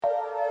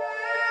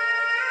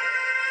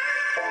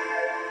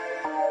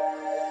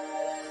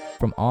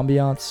From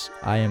Ambiance,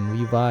 I am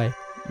Levi,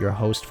 your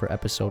host for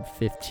episode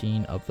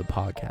 15 of the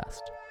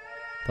podcast.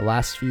 The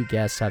last few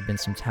guests have been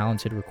some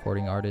talented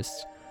recording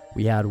artists.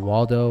 We had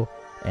Waldo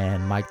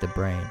and Mike the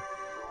Brain.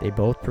 They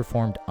both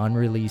performed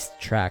unreleased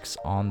tracks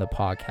on the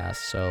podcast,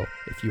 so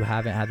if you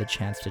haven't had the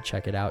chance to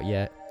check it out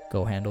yet,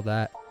 go handle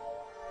that.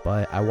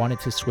 But I wanted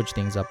to switch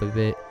things up a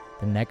bit.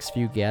 The next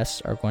few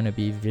guests are going to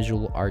be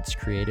visual arts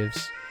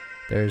creatives.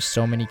 There's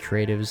so many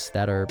creatives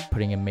that are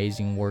putting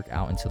amazing work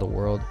out into the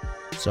world,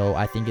 so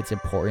I think it's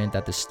important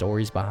that the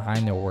stories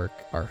behind their work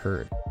are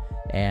heard.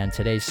 And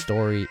today's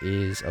story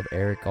is of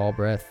Eric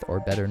Galbraith, or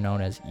better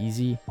known as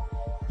Easy.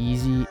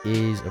 Easy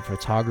is a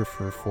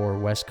photographer for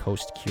West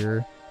Coast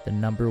Cure, the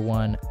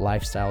 #1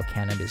 lifestyle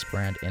cannabis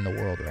brand in the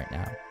world right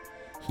now.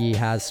 He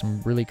has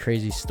some really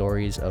crazy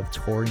stories of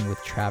touring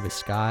with Travis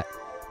Scott,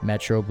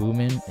 Metro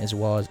Boomin, as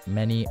well as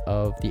many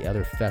of the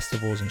other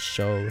festivals and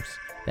shows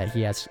that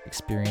he has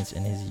experienced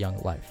in his young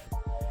life.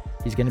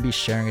 He's going to be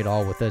sharing it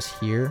all with us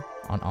here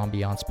on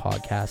Ambiance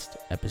Podcast,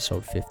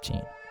 episode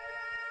 15.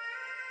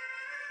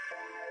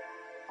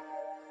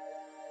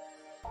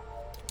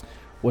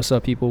 What's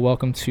up, people?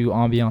 Welcome to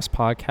Ambiance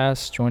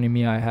Podcast. Joining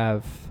me, I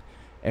have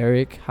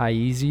Eric. Hi,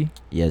 Easy.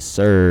 Yes,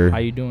 sir. How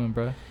you doing,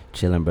 bro?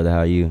 Chilling, brother. How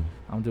are you?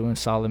 I'm doing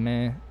solid,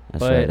 man.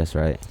 That's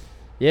right.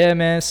 Yeah,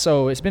 man.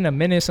 So it's been a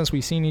minute since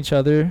we've seen each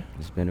other.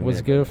 It's been a What's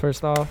minute, good, bro.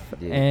 first off?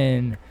 Yeah.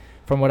 And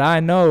from what I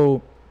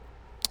know,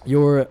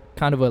 you're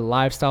kind of a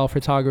lifestyle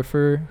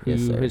photographer who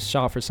Yes, sir. has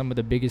shot for some of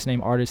the biggest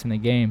name artists in the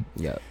game.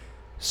 Yeah.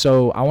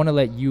 So I want to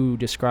let you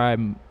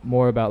describe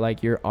more about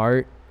like your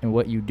art and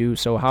what you do.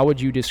 So how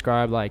would you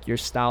describe like your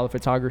style of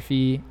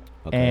photography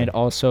and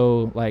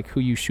also like who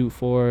you shoot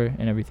for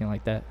and everything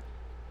like that?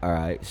 All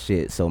right,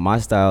 shit. So my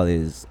style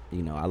is,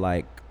 I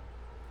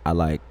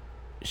like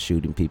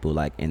shooting people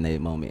like in their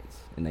moments,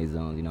 in their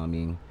zones. You know what I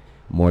mean?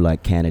 More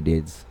like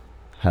candidates,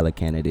 hella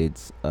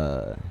candidates,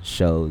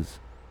 shows,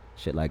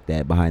 shit like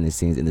that, behind the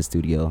scenes in the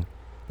studio.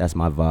 That's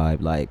my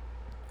vibe. Like,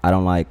 I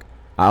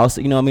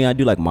also, I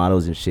do like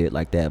models and shit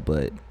like that,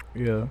 but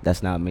Yeah.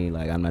 that's not me.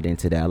 Like, I'm not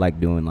into that. I like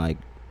doing like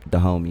the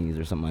homies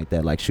or something like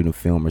that, like shooting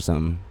film or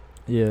something.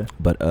 Yeah.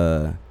 But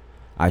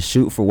I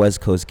shoot for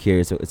West Coast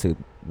Cure. So it's a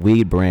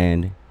weed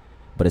brand,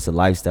 but it's a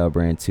lifestyle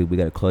brand too. We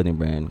got a clothing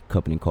brand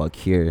company called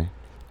Cure.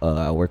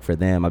 I work for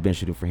them. I've been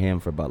shooting for him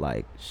for about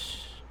like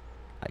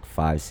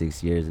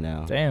 5-6 years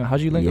now. Damn,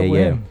 how'd you link up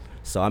with him?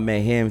 So I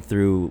met him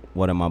through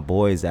one of my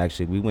boys.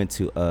 Actually, we went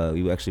to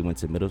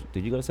middle.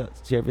 Did you go to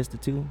Sierra Vista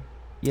too?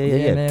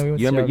 Yeah. Man, we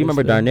went You to remember Sierra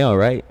Vista. Darnell,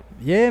 right?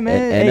 Yeah,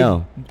 man.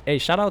 NL. Hey,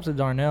 shout out to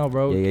Darnell,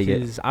 bro. Yeah.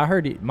 Because I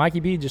heard it.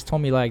 Mikey B just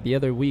told me like the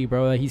other week,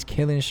 bro, that he's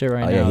killing shit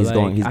right Oh now. yeah, he's like,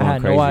 going I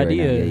had crazy no right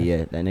idea. now.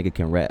 Yeah. That nigga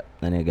can rap.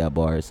 That nigga got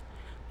bars.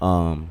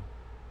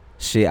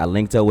 Shit, I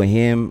linked up with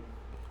him.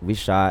 We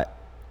shot,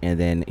 and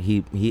then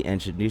he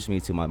introduced me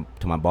to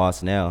my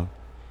boss now,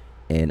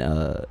 and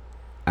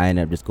I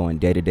ended up just going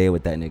day to day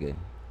with that nigga.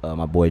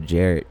 My boy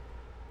Jared,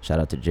 shout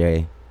out to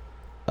Jay.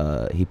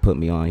 He put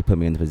me on. He put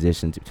me in the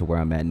position to where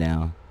I'm at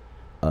now.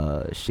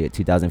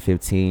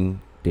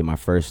 2015 did my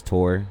first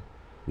tour.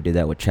 We did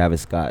that with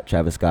Travis Scott.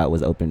 Travis Scott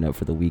was opening up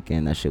for the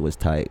weekend. That shit was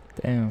tight.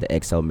 Damn. The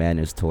XO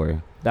Madness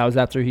tour. That was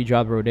after he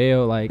dropped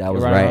Rodeo, like That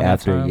was right right around that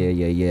after. time?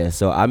 Yeah.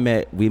 So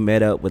we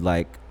met up with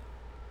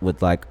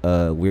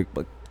weird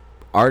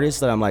artists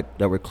that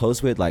we're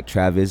close with, like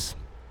Travis,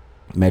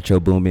 Metro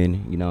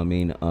Boomin, you know what I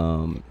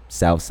mean?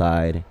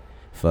 Southside,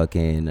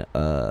 fucking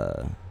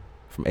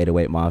from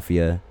 808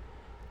 Mafia,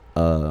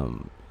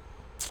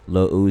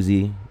 Lil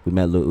Uzi. We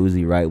met Lil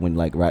Uzi right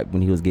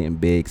when he was getting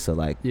big. So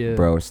like, Yeah.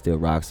 bro, still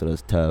rock. So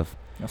that's tough.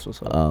 That's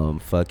what's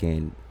up.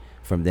 Fucking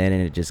from then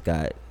and it just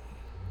got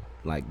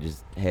like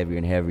just heavier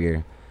and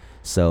heavier.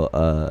 So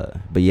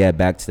but yeah,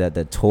 back to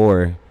the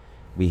tour,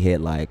 we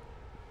hit like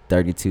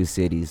 32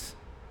 cities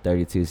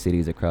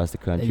across the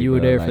country. And you were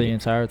bro. there Like, for the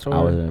entire tour?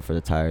 I was there for the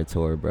entire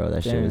tour, bro.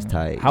 That shit was Damn.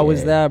 tight. How was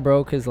yeah. that,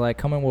 bro? Because like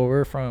coming where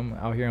we're from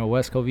out here in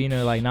West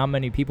Covina, like not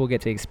many people get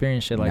to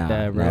experience shit like Nah,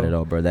 that, bro. Not at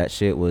all, bro. That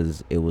shit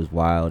was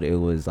wild. It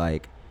was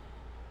like,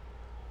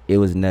 it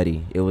was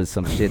nutty. It was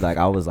some shit like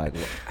I was like,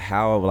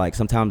 how, like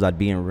sometimes I'd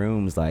be in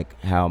rooms like,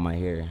 how am I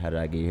here? How did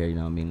I get here? You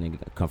know what I mean?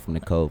 Nigga come from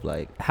the Cove,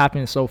 like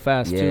Happened so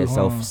fast yeah,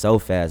 too. so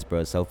fast,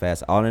 bro. So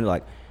fast. All in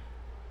like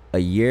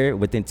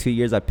within 2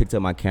 years, I picked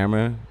up my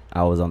camera.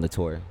 I was on the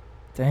tour.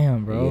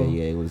 Damn, bro.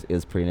 Yeah. It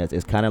was pretty nuts.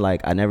 It's kind of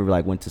like I never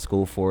like went to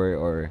school for it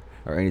or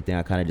anything.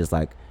 I kind of just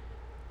like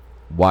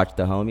watched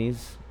the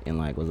homies and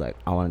like was like,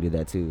 I want to do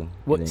that too.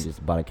 And then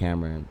just bought a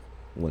camera and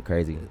went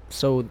crazy.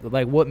 So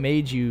like, what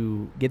made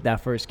you get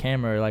that first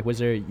camera? Like, was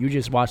there you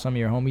just watched some of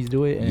your homies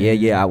do it?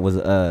 Yeah. I was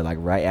like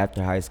right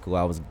after high school,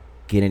 I was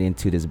getting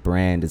into this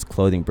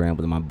clothing brand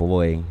with my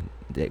boy.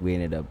 That we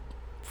ended up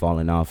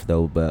falling off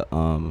though, but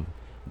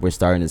we're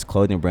starting this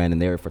clothing brand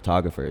and they were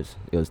photographers.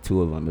 It was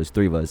two of them. It was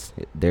three of us.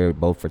 They're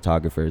both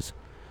photographers.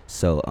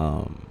 So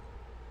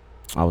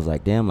I was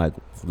like, damn, like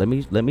let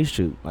me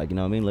shoot. Like, you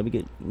know what I mean? Let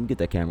me get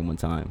that camera one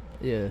time.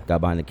 Yeah.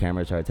 Got behind the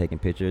camera, started taking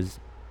pictures.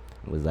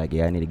 Was like,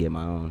 yeah, I need to get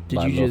my own. Did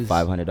Buy you a little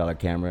just- $500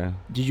 camera.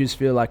 Did you just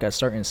feel like a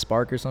certain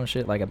spark or some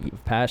shit, like a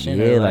passion?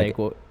 Yeah, or like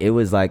what? it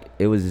was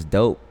just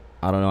dope.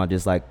 I don't know. I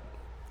just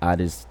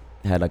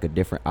had like a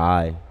different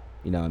eye.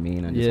 You know what I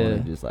mean? I just Yeah.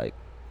 wanted to just like,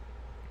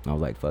 I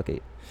was like, fuck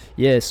it.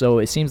 Yeah, so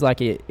it seems like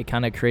it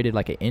kind of created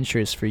like an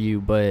interest for you,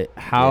 but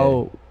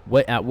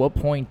at what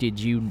point did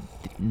you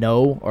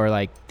know or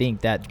like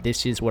think that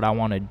this is what I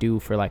want to do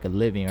for like a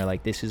living, or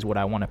like this is what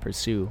I want to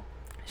pursue?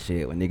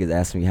 Shit, when niggas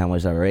asked me how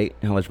much my rate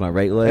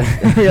was,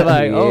 You're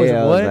like, oh,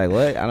 yeah, I what? was like,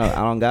 what? I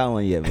don't got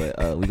one yet,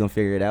 but we gonna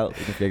figure it out.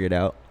 We can figure it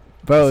out.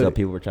 Bro, So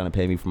people were trying to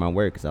pay me for my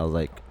work, so I was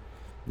like,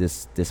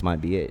 this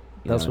might be it.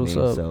 You That's know what I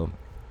what's mean? up. So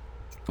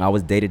I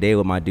was day to day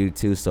with my dude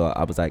too. So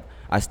I was like,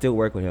 I still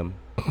work with him,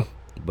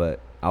 but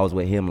I was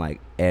with him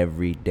like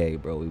every day,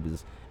 bro. We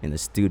was in the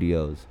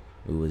studios.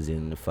 We was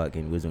in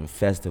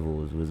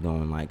festivals. We was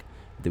going like,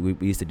 we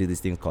used to do these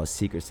things called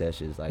secret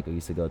sessions. Like we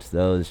used to go to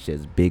those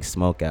shits, big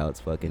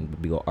smokeouts, fucking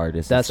big old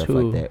artists that's and stuff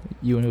who like that.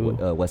 you and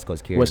who? West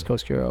Coast Cure. West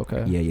Coast Cure,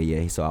 okay.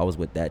 Yeah. So I was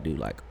with that dude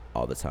like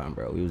all the time,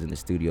 bro. We was in the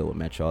studio with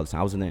Metro all the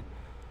time. I was in there.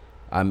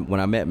 When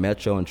I met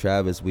Metro and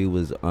Travis, we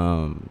was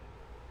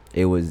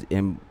they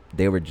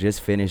were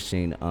just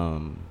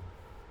finishing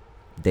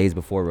Days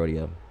Before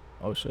Rodeo.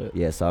 Oh shit.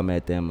 Yeah, so I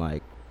met them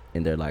like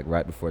in their like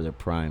right before their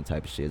prime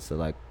type of shit. So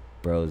like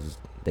bros,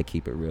 they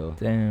keep it real.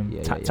 Damn.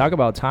 Yeah, Talk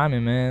about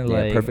timing, man. Yeah,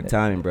 like perfect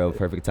timing, bro.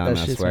 Perfect timing.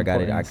 I shit's swear I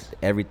got it. important.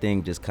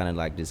 Everything just kind of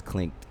like just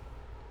clinked.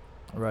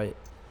 Right.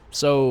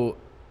 So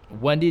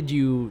when do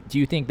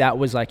you think that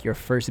was like your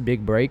first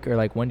big break, or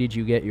like when did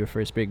you get your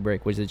first big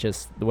break? Was it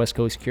just the West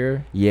Coast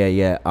Cure?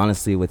 Yeah.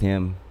 Honestly, with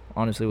him.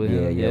 Honestly, with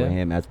Yeah, him? with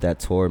him after that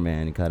tour,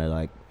 man, he kind of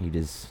like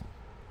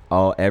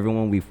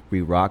everyone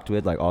we rocked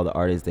with, like all the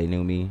artists, they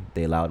knew me.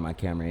 They allowed my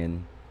camera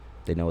in.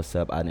 They know what's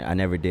up. I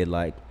never did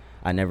like,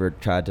 I never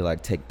tried to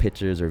like take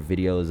pictures or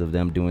videos of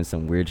them doing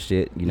some weird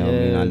shit. You know what I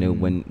mean? I knew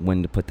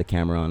when to put the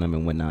camera on them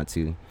and when not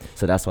to.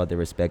 So that's why they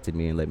respected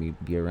me and let me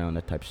be around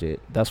that type of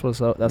shit. That's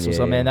what's up. That's what's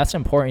up, man. That's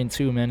important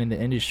too, man. In the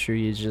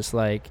industry, is just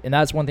like, and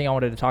that's one thing I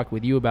wanted to talk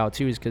with you about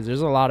too, is because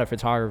there's a lot of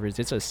photographers.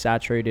 It's a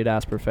saturated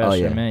ass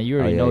profession, man. You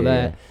already know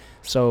that.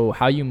 So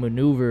how you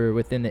maneuver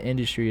within the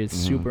industry is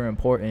super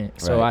important.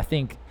 So Right.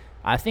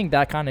 I think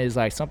that kind of is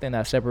like something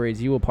that separates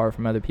you apart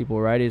from other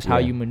people, right? Is how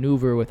you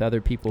maneuver with other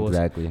people.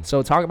 Exactly.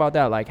 So talk about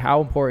that. Like,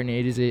 how important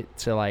is it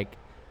to like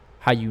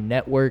how you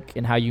network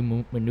and how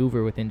you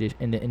maneuver within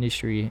in the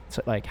industry?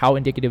 So, like, how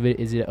indicative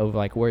is it of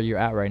like where you're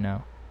at right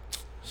now?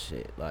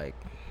 Shit, like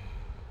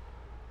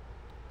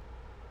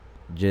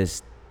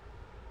just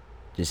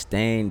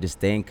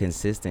staying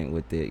consistent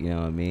with it. You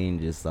know what I mean?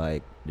 Just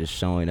like just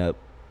showing up,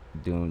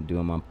 doing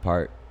my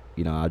part.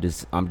 You know,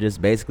 I'm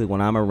just basically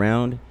when I'm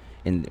around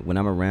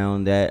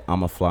that,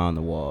 I'm a fly on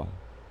the wall.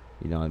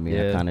 You know what I mean?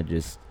 Yeah. I kind of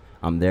just,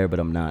 I'm there, but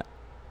I'm not.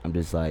 I'm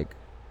just like,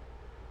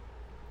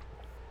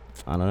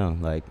 I don't know.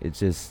 Like, it's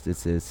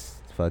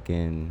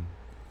fucking,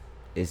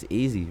 it's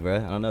easy, bro. I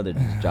don't know. The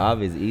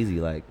job is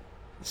easy. Like,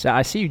 So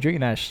I see you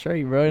drinking that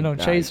straight, bro. No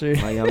chaser.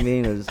 Like, you know what I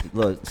mean? It's a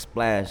little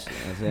splash. You know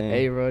what I'm saying?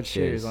 Hey, bro,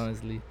 cheers,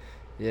 honestly.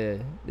 Yeah,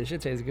 this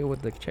shit tastes good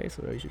with the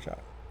chaser, bro. You should try.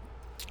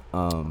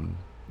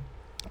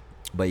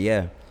 But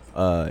yeah,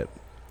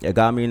 it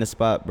got me in the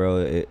spot,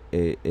 bro.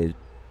 It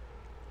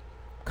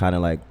kind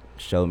of like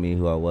showed me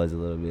who I was a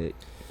little bit.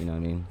 You know what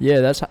I mean? Yeah,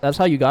 that's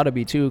how you gotta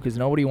be too, because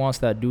nobody wants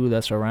that dude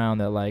that's around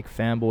that like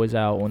fanboys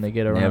out when they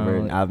get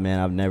around.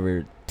 I've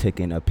never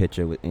taken a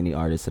picture with any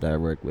artist that I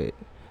work with.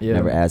 Yeah.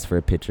 Never asked for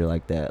a picture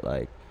like that.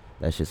 Like,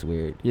 that's just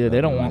weird. Yeah, they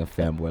don't like want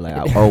a fanboy.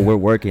 Like, oh, we're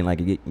working. Like,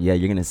 yeah,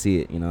 you're gonna see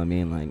it. You know what I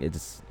mean? Like,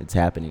 it's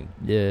happening.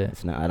 Yeah.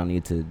 It's not. I don't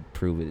need to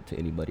prove it to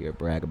anybody or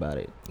brag about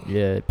it.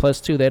 Yeah. Plus,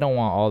 too, they don't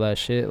want all that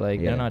shit. Like,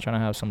 Yeah. they're not trying to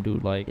have some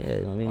dude like. Yeah,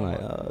 you know what I mean?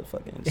 Like,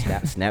 fucking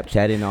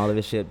Snapchatting and all of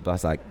this shit. But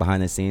it's like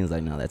behind the scenes,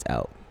 like, no, that's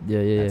out.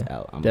 Yeah. That's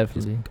out.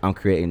 Definitely.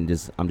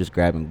 I'm just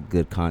grabbing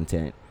good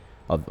content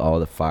of all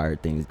the fire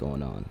things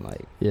going on.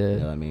 Like, Yeah. you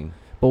know what I mean?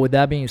 But with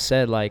that being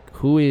said, like,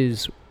 who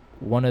is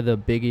one of the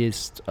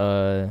biggest,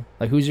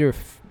 like, who's your,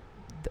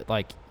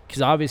 like,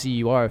 because obviously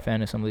you are a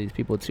fan of some of these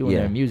people too in Yeah.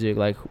 their music.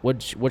 Like,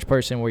 which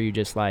person were you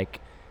just like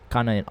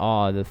kind of in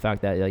awe of the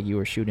fact that like you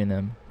were shooting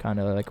them? Kind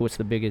of like, what's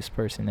the biggest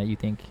person that you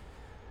think?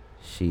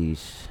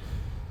 Sheesh.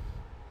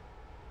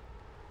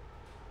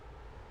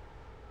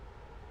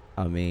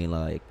 I mean,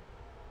 like,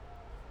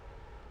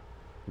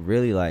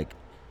 really, like,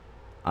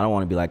 I don't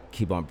want to be like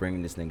keep on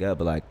bringing this thing up,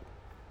 but like,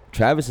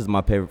 Travis is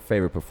my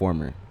favorite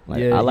performer. Like,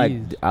 Yeah, I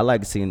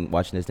like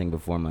watching this thing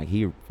perform. Like,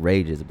 he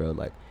rages, bro.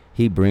 Like,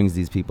 he brings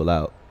these people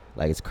out.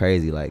 Like, it's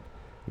crazy. Like,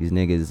 these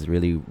niggas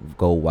really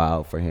go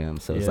wild for him.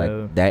 So it's Yeah.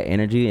 like that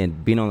energy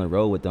and being on the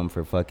road with them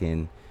for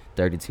fucking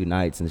 32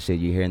 nights and shit.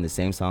 You're hearing the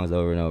same songs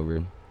over and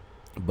over,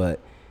 but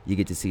you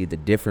get to see the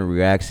different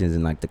reactions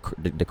and like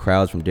the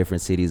crowds from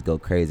different cities go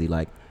crazy.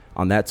 Like,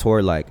 on that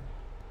tour, like,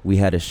 we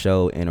had a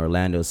show in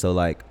Orlando. So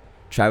like,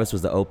 Travis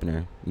was the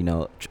opener, you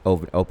know,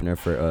 opener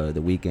for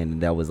the weekend.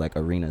 And that was like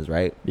arenas,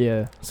 right?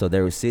 Yeah. So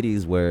there were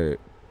cities where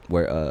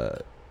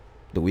the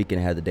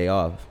weekend had the day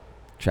off,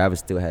 Travis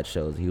still had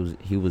shows.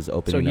 He was So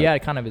opening. he up.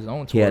 had kind of his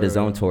own tour. He had his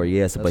own tour,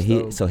 yes. That's But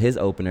dope. his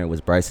opener was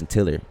Bryson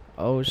Tiller.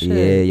 Oh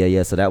shit.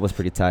 Yeah. So that was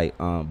pretty tight.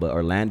 But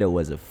Orlando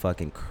was a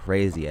fucking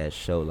crazy ass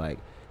show. Like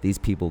these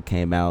people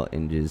came out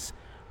and just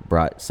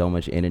brought so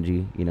much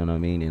energy. You know what I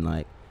mean? And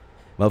like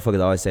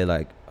motherfuckers always say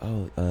like,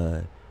 oh,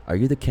 are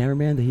you the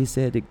cameraman that he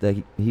said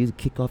that he'd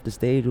kick off the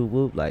stage with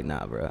whoop? Like,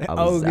 nah, bro. I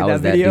was that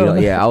video?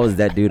 dude. Yeah, I was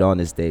that dude on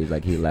the stage.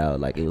 Like he loud.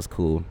 Like it was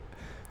cool.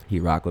 He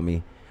rocked with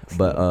me.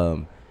 But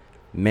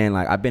man,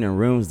 like I've been in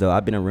rooms though.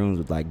 I've been in rooms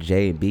with like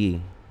Jay and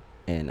B,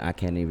 and I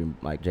can't even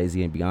like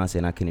Jay-Z and Beyonce,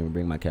 and I couldn't even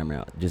bring my camera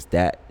out. Just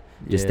that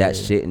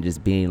shit, and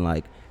just being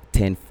like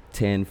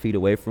 10 feet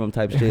away from them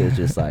type shit. It's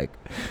just like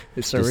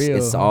it's surreal.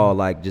 It's all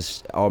like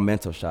just all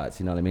mental shots.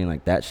 You know what I mean?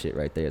 Like that shit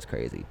right there is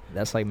crazy.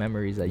 That's like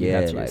memories that you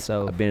have to like,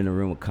 yourself. I've been in the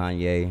room with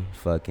Kanye.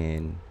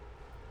 Fucking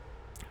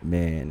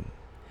man,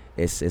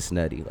 it's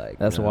nutty. Like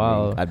that's you know what I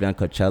mean? wild. I've done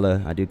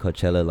Coachella. I do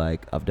Coachella.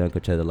 Like I've done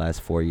Coachella the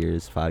last 4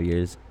 years, 5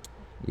 years.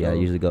 Yeah, Dope. I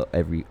usually go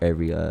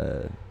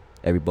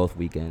every both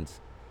weekends,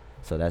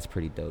 so that's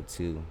pretty dope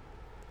too.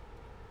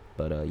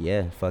 But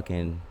yeah,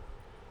 fucking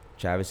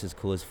Travis is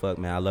cool as fuck,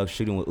 man. I love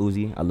shooting with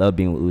Uzi. I love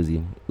being with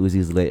Uzi.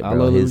 Uzi's lit, bro. I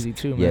love Uzi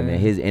too, man. Yeah, man.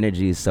 His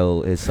energy is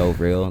so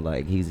real.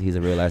 Like he's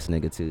a real ass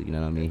nigga too. You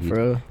know what I mean? He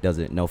Bro.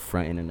 doesn't no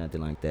fronting or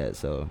nothing like that.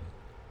 So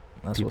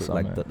That's people, what's up,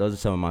 like man. those are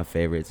some of my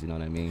favorites. You know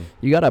what I mean?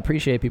 You gotta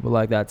appreciate people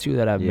like that too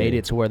that have made Yeah.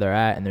 it to where they're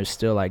at and they're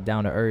still like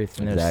down to earth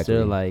and they're Exactly.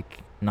 still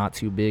like not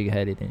too big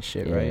headed and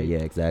shit, Yeah, right? yeah,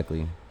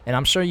 exactly. And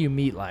I'm sure you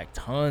meet like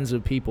tons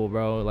of people,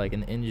 bro, like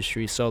in the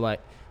industry. So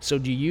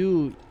do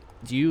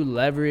you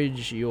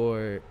leverage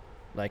your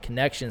like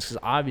connections? Because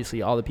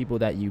obviously all the people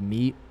that you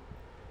meet,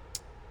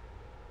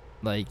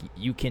 like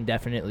you can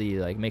definitely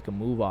like make a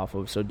move off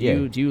of. So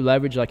do you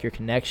leverage like your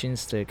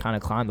connections to kind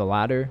of climb the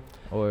ladder,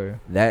 or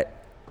That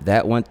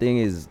one thing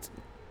is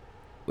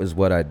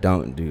what I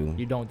don't do.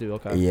 you don't do?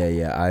 Okay.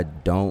 Yeah. I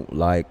don't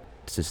like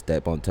to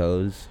step on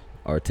toes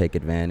or take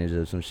advantage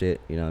of some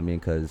shit. You know what I mean?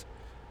 Because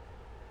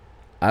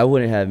I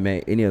wouldn't have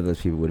met any of those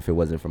people if it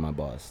wasn't for my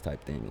boss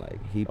type thing. Like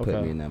he put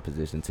Okay. me in that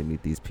position to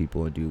meet these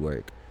people and do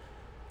work.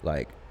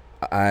 Like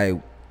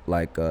I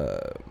like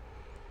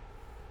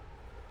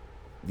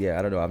yeah,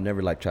 I don't know. I've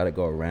never like tried to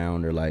go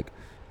around or like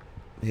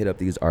hit up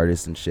these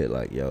artists and shit.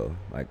 Like yo,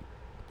 like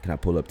can I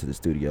pull up to the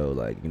studio?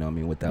 Like you know what I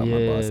mean? Without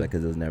my boss, Yeah. like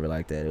because it was never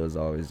like that. It was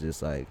always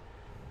just like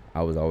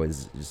I was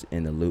always just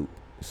in the loop.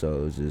 So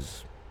it was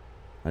just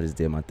I just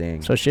did my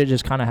thing. So shit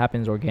just kind of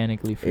happens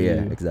organically for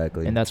Yeah, you,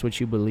 exactly. and that's what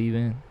you believe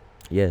in.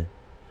 Yeah,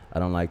 I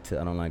don't like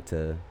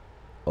to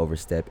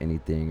overstep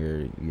anything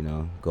or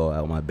go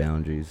out my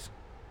boundaries.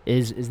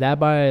 Is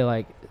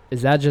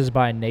that just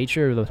by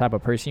nature of the type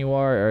of person you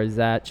are, or is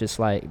that just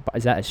like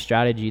is that a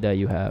strategy that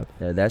you have?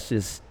 Yeah, that's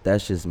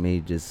just me.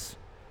 Just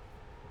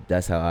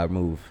that's how I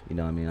move. You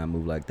know what I mean? I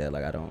move like that.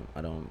 Like I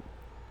don't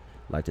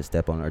like to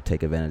step on or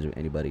take advantage of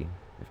anybody,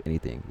 if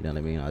anything. You know what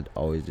I mean? I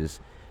always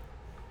just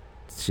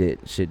shit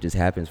just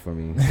happens for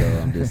me. So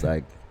I'm just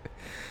like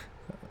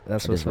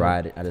That's I what's just up.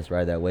 ride it. I just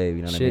ride that wave.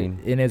 You know what I Shit, mean?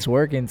 and it's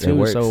working It too.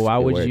 works. So why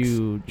It would works.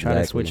 you try to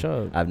Exactly. switch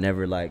up? I've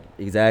never like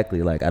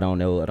I don't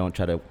know. I don't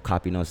try to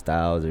copy no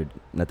styles or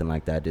nothing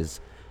like that.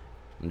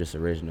 I'm just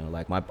original.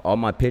 Like all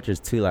my pictures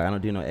too. Like I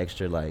don't do no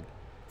extra like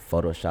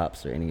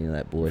photoshops or any of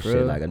that bullshit.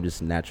 Real? Like I'm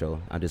just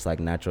natural. I'm just like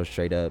natural,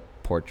 straight up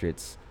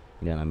portraits.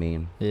 You know what I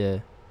mean? Yeah,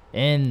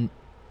 and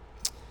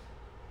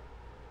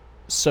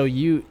so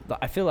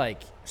I feel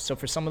like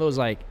for some of those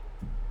like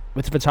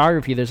with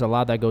photography, there's a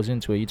lot that goes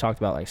into it. You talked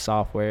about like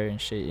software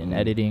and shit and Mhm.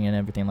 editing and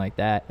everything like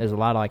that. There's a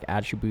lot of like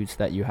attributes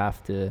that you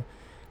have to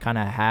kind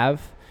of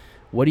have.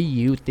 What do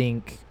you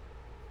think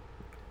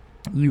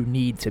you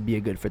need to be a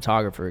good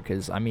photographer?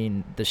 Because I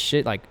mean, the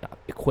shit like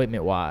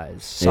equipment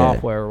wise,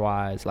 software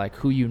wise, like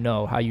who you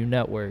know, how you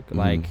network, Mhm.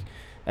 like,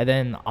 and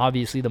then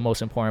obviously the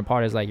most important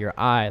part is like your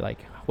eye, like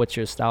what's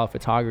your style of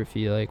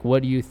photography, like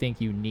what do you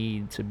think you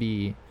need to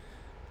be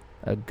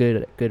a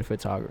good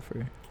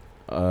photographer?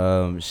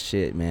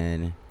 Shit,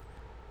 man.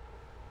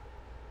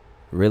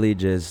 Really,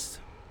 just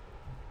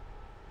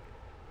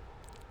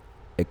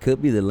it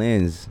could be the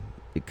lens.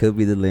 It could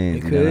be the lens.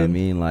 It You know what I could.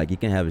 mean? Like you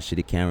can have a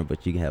shitty camera,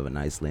 but you can have a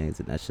nice lens,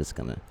 and that's just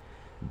gonna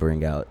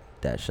bring out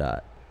that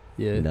shot.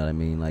 Yeah. You know what I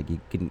mean? Like you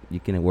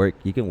can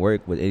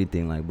work with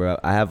anything. Like bro,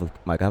 I have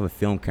a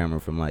film camera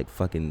from like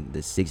fucking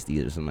the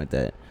 60s or something like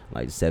that,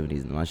 like the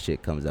 70s, and my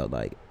shit comes out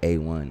like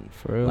A1,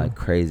 For real. like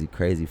crazy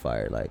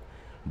fire. Like,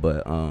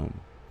 but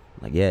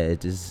like yeah,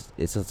 it's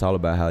just all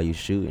about how you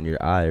shoot and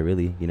your eye,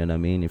 really. You know what I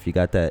mean? If you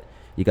got that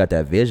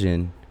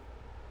vision,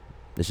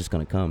 it's just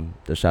gonna come.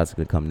 The shots are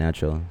gonna come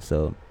natural.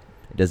 So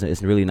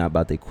it's really not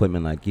about the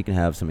equipment. Like you can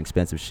have some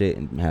expensive shit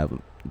and have a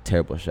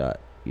terrible shot.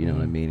 You know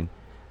what I Mhm. mean?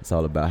 It's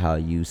all about how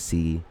you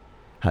see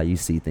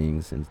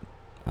things. And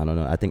I don't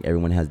know. I think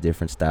everyone has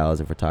different styles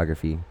of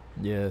photography.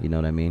 Yeah. You know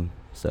what I mean?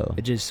 So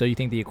So you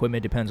think the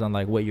equipment depends on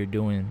like what you're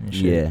doing and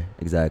shit? yeah,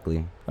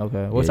 exactly.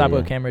 Okay. What Yeah, type yeah.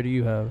 of camera do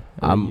you have?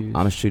 or you use?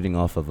 I'm shooting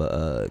off of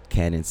a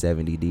Canon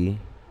 70D.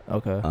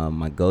 Okay.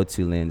 My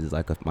go-to lens is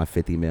like my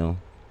 50 mil.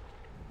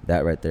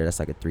 That right there, that's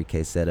like a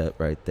 3K setup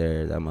right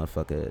there. That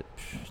motherfucker,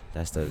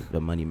 that's the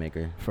money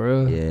maker.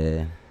 For real?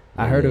 Yeah.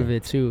 I heard of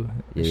it too.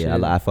 Yeah,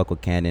 I fuck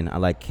with Canon. I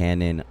like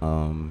Canon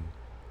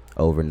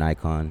over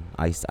Nikon.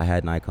 I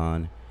had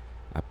Nikon.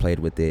 I played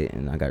with it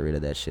and I got rid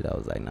of that shit. I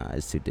was like, nah,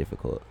 it's too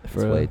difficult. It's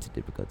way too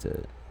difficult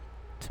to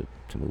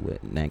move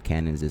with. And then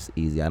Canon's just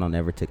easy. I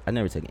never took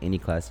any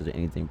classes or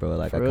anything, bro.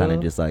 Like I kind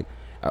of just like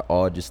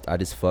I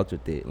just fucked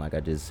with it. Like I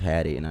just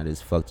had it and I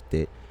just fucked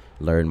with it.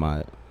 Learned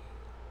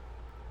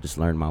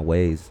my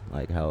ways,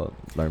 like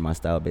learn my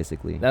style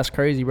basically. That's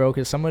crazy, bro,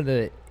 because some of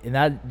that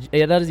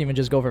doesn't even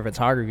just go for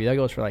photography. That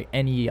goes for like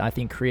any, I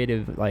think,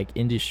 creative like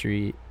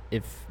industry.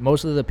 If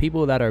most of the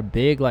people that are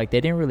big, like they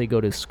didn't really go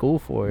to school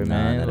for it,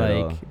 man.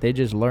 Like they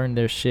just learned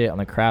their shit on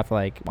the craft,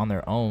 like on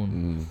their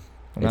own.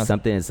 It's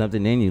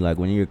something in you. Like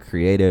when you're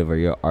creative or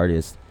you're an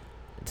artist,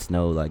 it's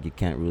like you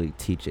can't really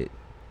teach it.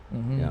 You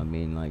know what I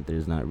mean? Like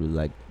there's not really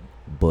like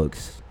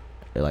books.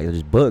 Like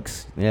there's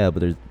books, yeah,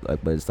 but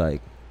it's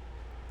like,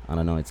 I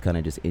don't know, it's kind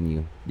of just in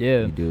you.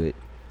 Yeah, you do it.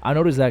 I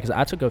noticed that because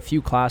I took a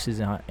few classes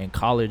in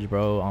college,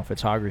 bro, on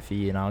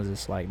photography, and I was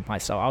just like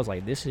myself. I was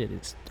like, this shit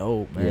is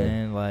dope,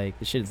 man. Yeah. Like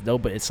this shit is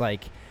dope, but it's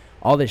like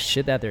all this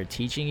shit that they're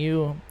teaching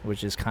you,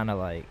 which is kind of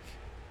like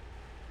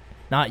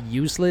not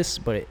useless,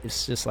 but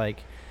it's just like,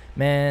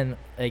 man,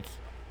 like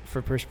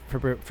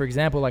for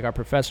example, like our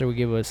professor would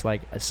give us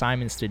like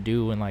assignments to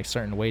do and like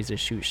certain ways to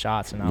shoot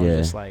shots, and I was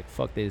just like,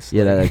 fuck this.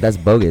 Yeah, that's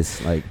bogus.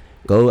 Like.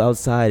 Go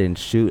outside and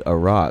shoot a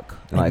rock.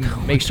 Like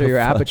make sure your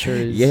aperture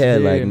is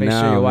like make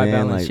sure your white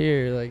balance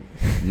here. Like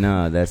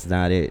no, that's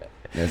not it.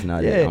 That's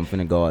not it. I'm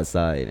finna go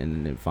outside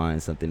and then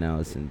find something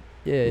else and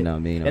you know what I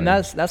mean. And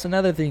that's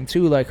another thing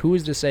too. Like who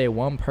is to say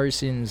one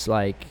person's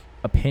like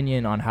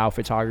opinion on how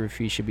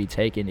photography should be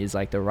taken is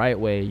like the right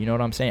way? You know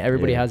what I'm saying?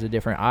 Everybody has a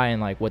different eye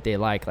and like what they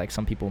like. Like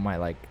some people might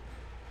like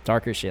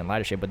darker shit and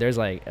lighter shit, but there's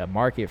like a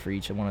market for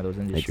each one of those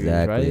industries.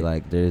 Exactly.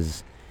 Right? Like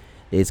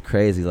it's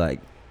crazy. Like.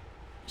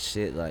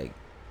 Shit, like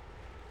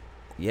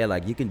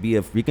like you can be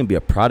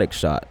a product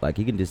shot. Like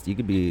you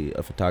can be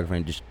a photographer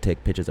and just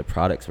take pictures of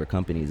products for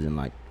companies and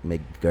like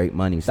make great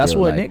money. That's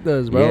what Nick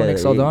does, bro. Nick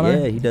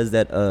Saldana. Yeah, he does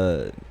that.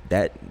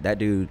 That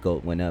dude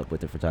went up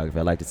with the photography.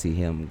 I like to see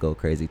him go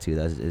crazy too.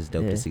 It's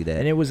dope to see that.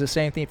 And it was the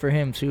same thing for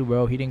him too,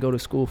 bro. He didn't go to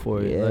school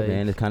for it. Yeah, like,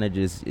 man. It's kind of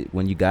just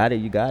when you got it,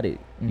 you got it.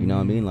 You know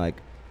what I mean?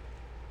 Like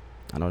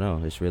I don't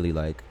know. It's really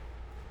like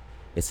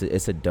it's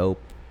a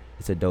dope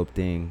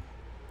thing.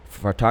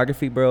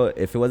 Photography, bro,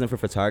 if it wasn't for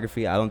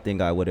photography, I don't think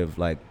I would have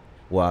I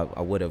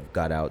would have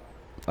got out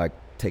like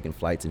taking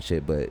flights and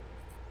shit, but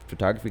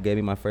photography gave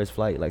me my first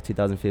flight like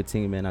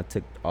 2015, man. I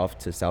took off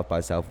to South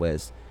by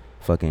Southwest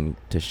fucking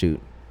to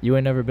shoot. You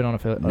ain't never been on a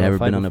plane? Never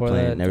been on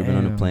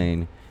a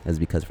plane. It's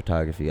because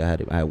photography. I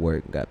had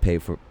work, got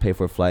paid for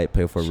a flight,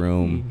 paid for a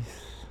room.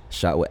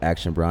 Shot with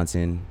Action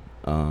Bronson.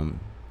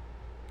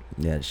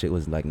 Shit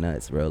was like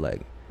nuts, bro.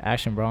 Like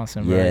Action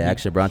Bronson, bro. Yeah,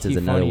 Action Bronson's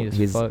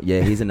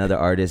he's another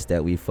artist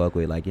that we fuck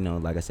with. Like, you know,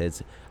 like I said,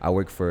 I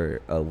work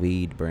for a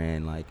weed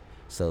brand, like,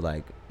 so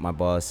like my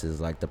boss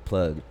is like the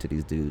plug to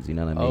these dudes, you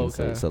know what I mean?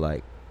 Okay. So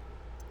like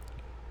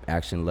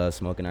Action loves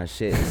smoking our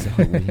shit, so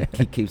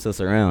he keeps us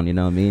around, you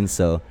know what I mean?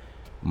 So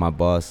my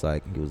boss,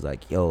 like, he was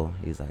like, yo,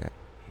 he's like,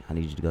 I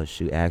need you to go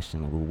shoot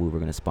Action. Like, we were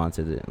gonna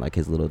sponsor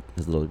his little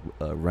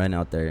run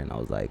out there, and I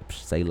was like,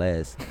 say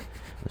less.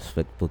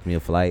 Book me a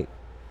flight.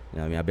 You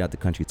know what I mean? I've been out the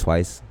country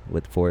twice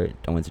for it.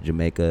 I went to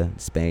Jamaica,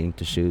 Spain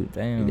to shoot.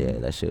 Damn. Yeah,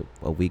 that shit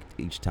a week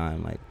each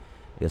time. Like,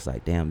 it's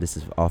like, damn, this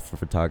is all for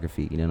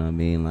photography. You know what I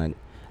mean? Like,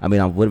 I mean,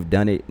 I would have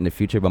done it in the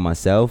future by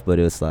myself, but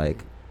it was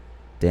like,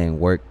 dang,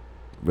 work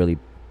really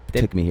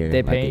took me here.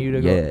 They paying you to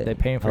go? They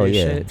paying for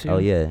your shit too? Oh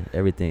yeah,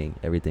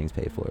 everything's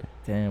paid for.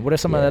 Damn. What are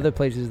some of the other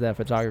places that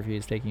photography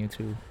is taking you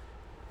to?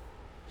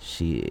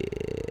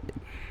 Shit.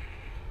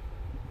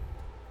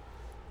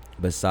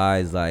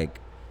 Besides, like,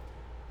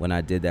 when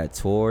I did that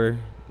tour,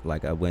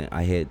 like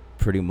I hit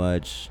pretty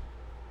much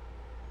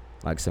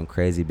like some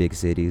crazy big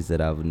cities that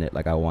I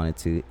wanted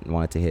to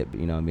hit.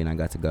 You know what I mean? I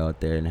got to go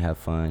out there and have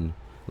fun,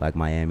 like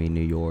Miami,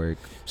 New York.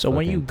 So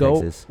when you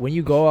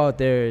go out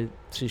there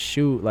to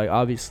shoot, like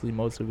obviously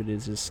most of it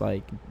is just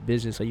like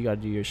business, so you got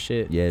to do your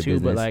shit too.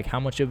 Business. But like, how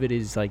much of it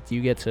is like, do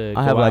you get to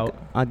go out?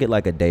 I get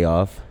like a day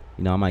off.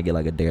 You know, I might get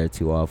like a day or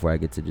two off where I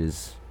get to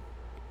just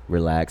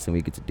relax and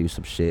we get to do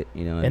some shit,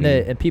 you know what I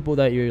mean? And people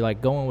that you're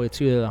like going with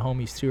too, the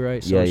homies too,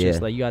 right? So it's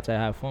just like you got to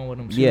have fun with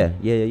them too. Yeah.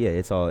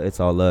 It's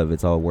all love.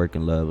 It's all work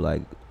and love.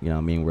 Like, you know what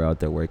I mean? We're out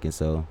there working,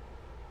 so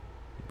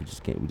we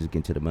just get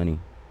into the money.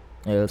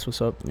 Yeah, that's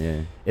what's up.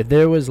 Yeah. If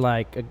there was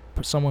like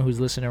someone who's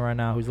listening right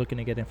now who's looking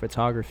to get in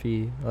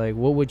photography, like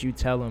what would you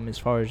tell them as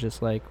far as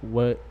just like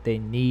what they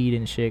need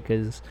and shit?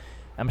 Because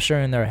I'm sure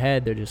in their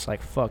head they're just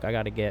like, fuck, I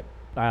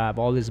have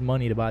all this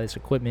money to buy this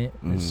equipment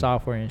and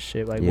software and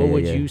shit. Like, what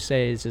would you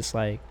say is just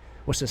like,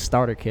 what's the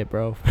starter kit,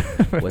 bro?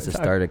 What's the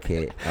starter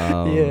kit?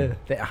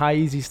 The high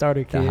easy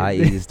starter kit. The high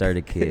easy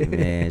starter kit,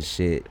 man.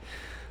 Shit.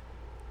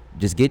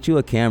 Just get you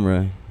a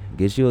camera.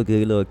 Get you a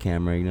good little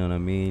camera. You know what I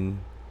mean?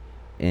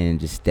 And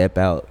just step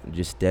out.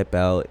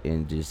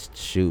 And just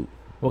shoot.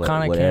 What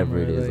kind of whatever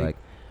camera? it is. Like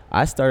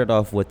I started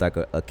off with like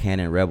a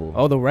Canon Rebel.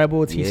 Oh, the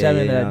Rebel T7, you know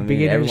that what I mean?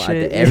 beginner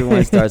shit.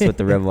 Everyone starts with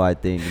the Rebel, I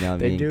think. You know what I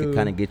They mean? do. It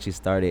kind of gets you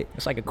started.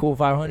 It's like a cool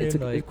 500. It's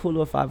like, cool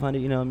little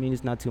 500. You know what I mean?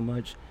 It's not too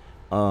much.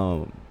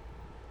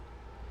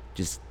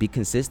 Just be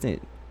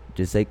consistent.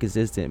 Just stay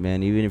consistent,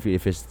 man. Even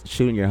if it's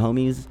shooting your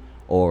homies,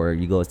 or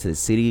you go to the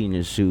city and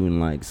you're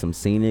shooting like some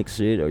scenic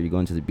shit, or you're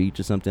going to the beach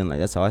or something. Like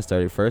that's how I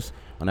started first.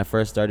 When I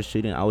first started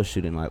shooting, I was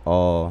shooting like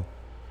all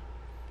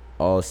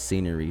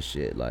scenery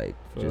shit. Like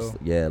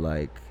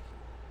like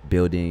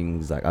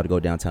buildings. Like I'd go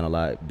downtown a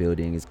lot,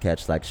 buildings,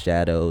 catch like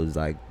shadows,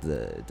 like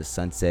the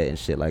sunset and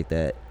shit like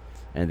that.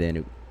 And then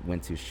it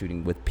went to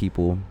shooting with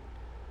people,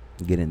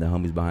 getting the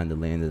homies behind the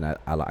lens, and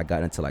I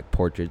got into like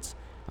portraits.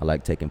 I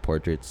like taking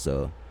portraits,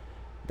 so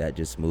that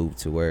just moved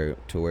to where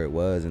it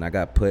was. And I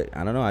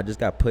just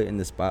got put in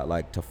the spot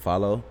like to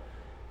follow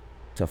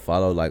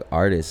like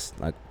artists.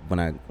 Like when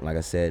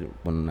I said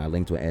when I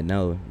linked with Ed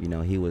No, you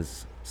know, he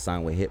was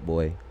signed with Hit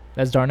Boy.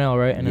 That's Darnell,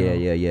 right?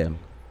 Yeah.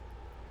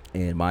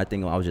 And my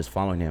thing, I was just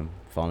following him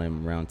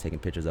around, taking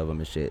pictures of him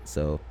and shit.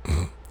 So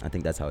I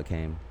think that's how it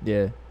came.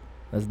 Yeah,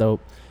 that's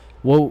dope.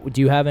 Well,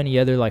 do you have any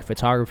other like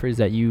photographers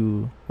that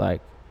you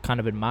like kind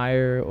of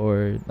admire,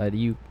 or like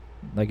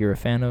you're a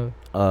fan of?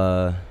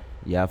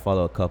 Yeah, I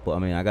follow a couple. I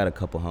mean, I got a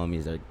couple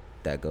homies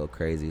that go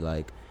crazy.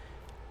 Like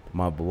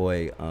my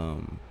boy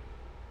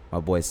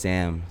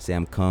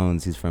Sam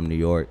Cones. He's from New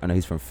York. I know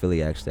he's from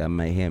Philly actually. I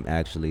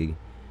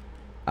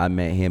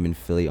met him in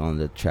Philly on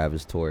the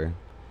Travis tour.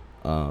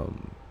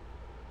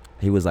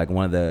 He was like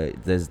one of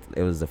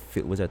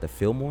was at the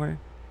Fillmore,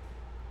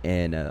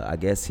 and I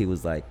guess he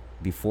was like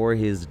before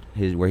his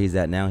where he's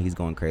at now. He's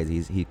going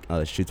crazy. He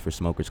shoots for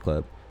Smokers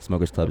Club.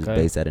 Smokers Club is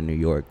based out of New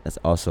York. That's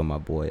also my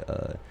boy.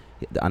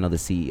 I know the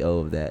CEO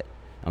of that.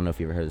 I don't know if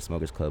you ever heard of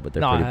Smokers Club, but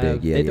they're pretty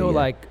big. Yeah,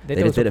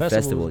 they just did a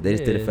festival. They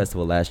just did a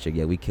festival last year.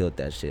 Yeah, we killed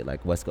that shit.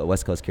 Like West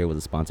Coast Care was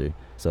a sponsor,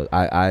 so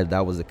I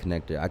that was a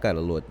connector. I got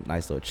a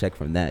nice little check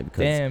from that because.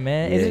 Damn,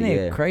 man, isn't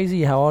it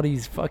crazy how all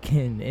these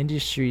fucking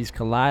industries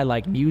collide?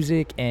 Like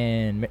music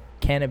and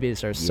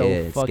cannabis are so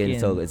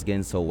it's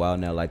getting so wild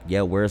now. Like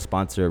we're a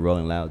sponsor of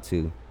Rolling Loud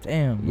too.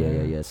 Damn.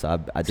 Yeah. So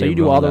I did. So you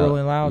do all the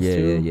Rolling Louds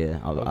too? Yeah.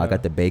 I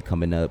got the Bay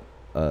coming up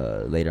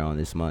later on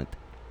this month.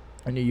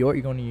 In New York?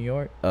 You going to New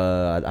York?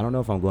 I don't know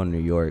if I'm going to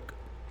New York.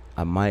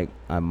 I might.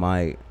 I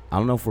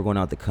don't know if we're going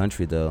out the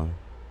country though.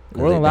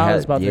 Rolling Loud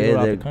is about to go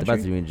out the country. They're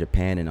about to be in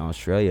Japan and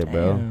Australia,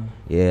 bro. Damn.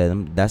 Yeah,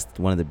 that's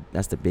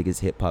the biggest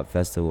hip hop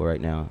festival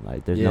right now.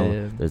 Like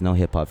there's no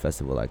hip hop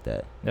festival like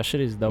that. That shit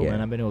is dope, man.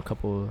 I've been to a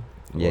couple.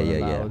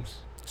 Yeah.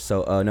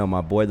 So no,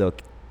 my boy though,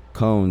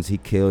 Cones, he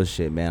kills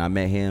shit, man. I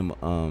met him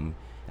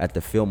at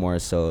the Fillmore,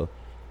 so.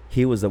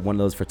 He was one of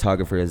those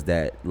photographers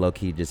that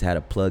low-key just had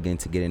a plug-in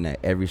to get in at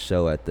every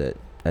show at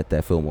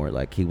that Fillmore.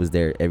 Like he was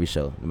there every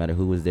show, no matter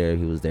who was there,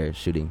 he was there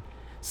shooting.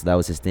 So that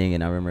was his thing.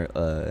 And I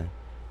remember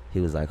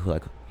he was like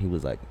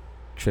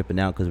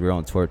tripping out because we were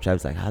on tour.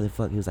 Travis like, how the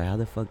fuck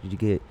did you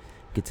get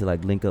to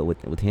like link up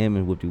with him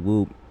and whoop de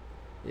whoop?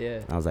 Yeah.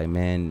 And I was like,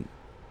 man,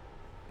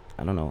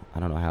 I don't know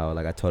how.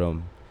 Like I told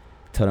him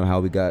how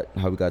we got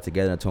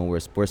together. And I told him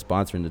we're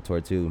sponsoring the tour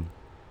too.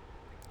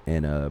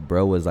 And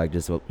bro was like,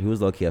 he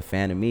was low-key a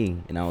fan of me,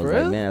 and I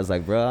was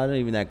like, bro, I'm not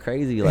even that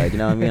crazy, like, you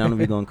know what I mean? I don't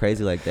be going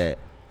crazy like that.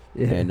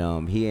 Yeah.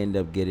 And he ended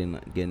up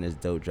getting this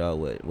dope job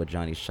with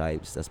Johnny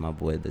Shipes. That's my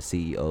boy, the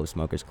CEO of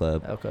Smokers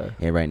Club. Okay.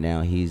 And right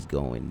now he's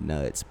going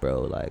nuts,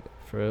 bro. Like,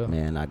 for real,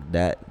 man, like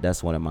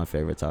that's one of my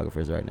favorite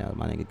photographers right now.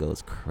 My nigga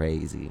goes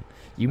crazy.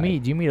 Do you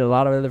meet a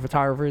lot of other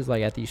photographers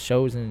like at these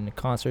shows and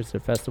concerts or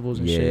festivals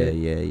and shit?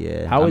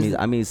 Yeah.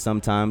 I mean,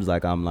 sometimes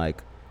like I'll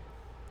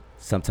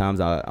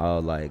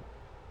like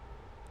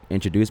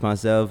introduce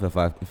myself if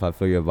I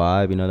feel your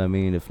vibe, you know what I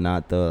mean? If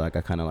not though, like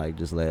I kind of like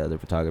just let other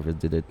photographers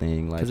do their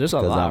thing, like, because there's a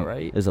lot,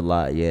 right? There's a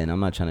lot, yeah. And I'm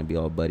not trying to be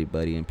all buddy,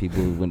 and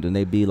people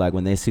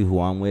when they see who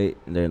I'm with,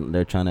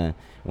 they're trying to,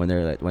 when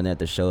they're at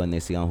the show and they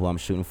see who I'm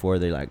shooting for,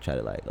 they like try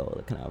to like,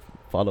 oh, can I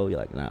follow you?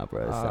 Like, nah,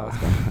 bro,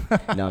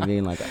 you know what I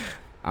mean? Like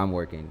I'm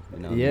working, you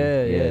know.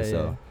 Yeah.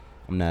 So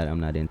I'm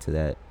not into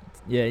that.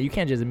 Yeah, you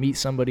can't just meet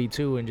somebody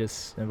too and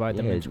just invite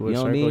them into a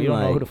circle. I mean? You don't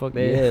like, know who the fuck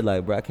they are. Yeah,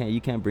 like, bro, you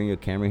can't bring your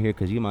camera here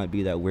because you might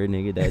be that weird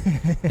nigga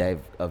that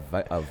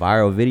a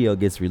viral video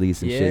gets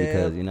released and shit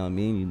because, you know what I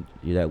mean?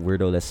 You're that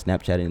weirdo that's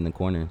Snapchatting in the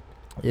corner.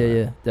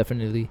 Yeah,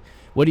 definitely.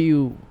 What do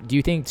you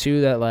think too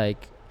that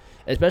like,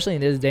 especially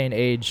in this day and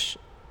age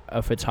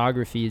of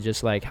photography,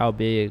 just like how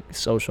big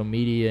social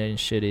media and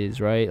shit is,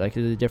 right? Like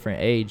it's a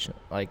different age.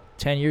 Like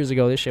 10 years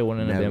ago, this shit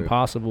wouldn't have been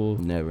possible.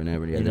 Never.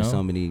 Yeah, there's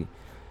so many.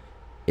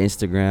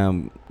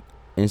 Instagram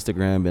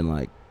and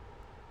like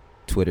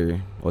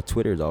Twitter. Well,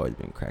 Twitter's always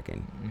been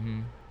cracking.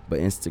 Mm-hmm. But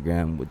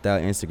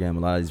without Instagram, a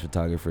lot of these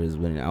photographers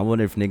wouldn't. I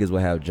wonder if niggas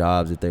would have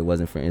jobs if they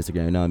wasn't for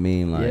Instagram. You know what I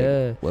mean?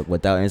 Like,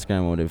 without Instagram,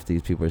 I wonder if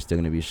these people are still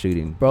gonna be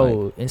shooting. Bro,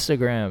 like,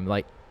 Instagram,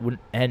 like,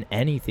 and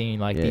anything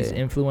like these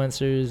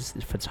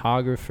influencers,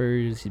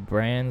 photographers,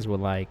 brands would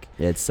like.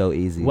 Yeah, it's so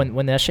easy.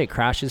 When that shit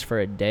crashes for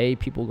a day,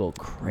 people go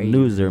crazy.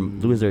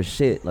 Lose their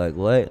shit. Like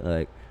what?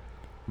 Like,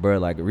 bro,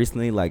 like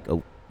recently, like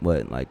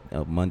like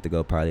a month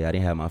ago probably. I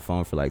didn't have my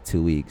phone for like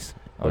 2 weeks.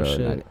 Oh, bro.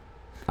 shit. Like,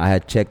 I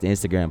had checked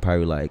Instagram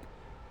probably like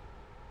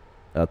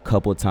a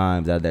couple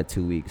times out of that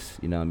 2 weeks,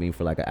 you know what I mean,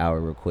 for like an hour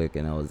real quick,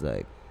 and I was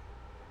like,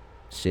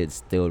 shit's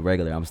still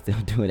regular. I'm still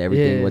doing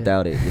everything Yeah.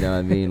 without it, you know what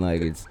I mean?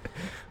 Like, it's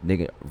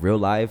nigga real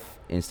life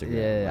Instagram.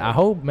 Yeah,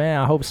 like,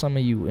 I hope some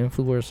of you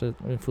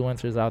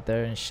influencers out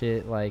there and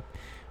shit, like,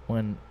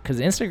 because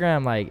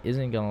Instagram, like,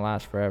 isn't gonna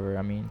last forever.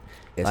 I mean,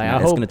 it's,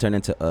 like, it's gonna turn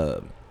into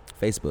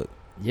Facebook,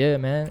 yeah,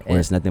 man. where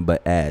it's nothing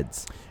but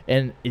ads.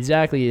 And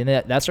exactly, and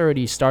that's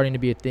already starting to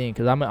be a thing,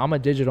 because I'm a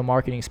digital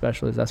marketing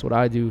specialist. That's what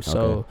I do. So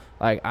Okay.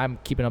 like, I'm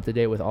keeping up to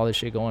date with all this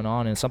shit going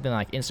on, and something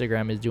like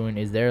Instagram is doing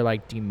is they're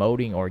like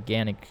demoting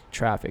organic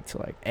traffic to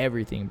like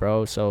everything,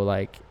 bro. So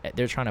like,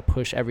 they're trying to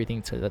push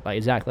everything to like,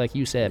 exactly like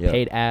you said, Yep.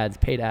 paid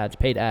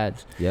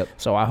ads. Yep.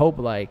 So I hope,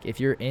 like,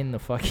 if you're in the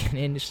fucking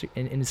industry,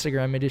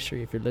 Instagram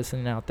industry, if you're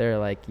listening out there,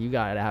 like, you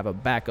gotta have a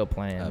backup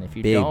plan. A If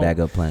you big don't,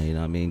 backup plan, you know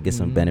what I mean? Get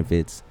some Mhm.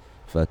 benefits,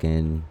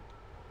 fucking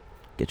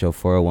get your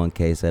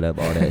 401k set up,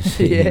 all that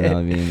shit, you know what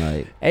I mean?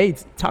 Like, hey,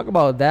 talk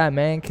about that,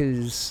 man,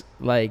 because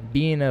like,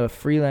 being a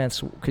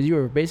freelance, because you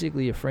were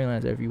basically a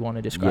freelancer, if you want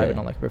to describe it Yeah.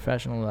 on like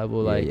professional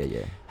level, yeah, like, yeah.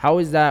 how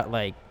is that,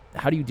 like,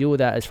 how do you deal with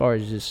that, as far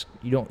as just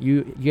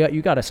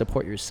you got to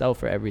support yourself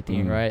for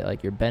everything, Mhm. right?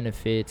 Like, your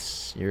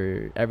benefits,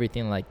 your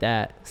everything like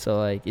that. So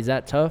like, is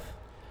that tough?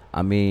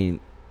 I mean,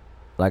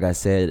 like I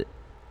said,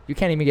 You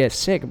can't even get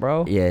sick,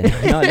 bro. yeah.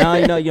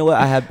 no, you know what?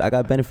 I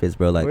got benefits,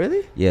 bro. Like,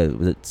 Really? yeah.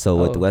 So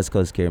with the Oh. West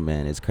Coast Care,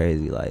 man, it's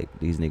crazy. Like,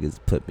 these niggas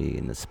put me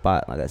in the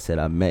spot. Like I said,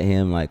 I met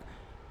him. Like,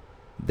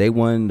 they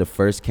won the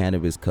first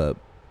Cannabis Cup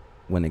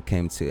when it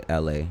came to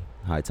LA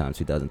High Time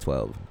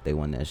 2012. They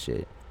won that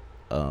shit.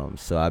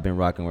 So I've been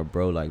rocking with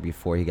bro like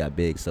before he got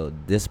big. So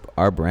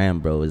our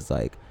brand, bro, is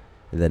like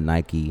the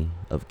Nike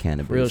of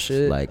cannabis. Real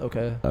shit. Like,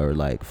 Okay. or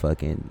like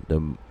fucking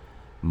the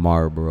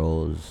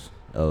Marlboros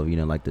of, you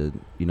know, like the,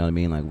 you know what I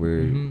mean? Like,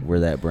 Mhm. we're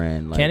that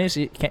brand. Like,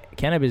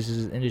 Cannabis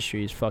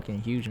industry is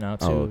fucking huge now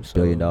too. oh, so.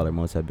 billion-dollar,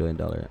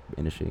 multi-billion-dollar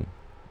industry.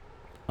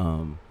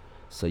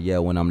 So yeah,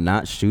 when I'm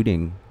not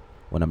shooting,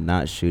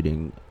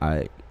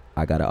 I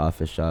got an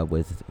office job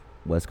with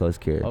West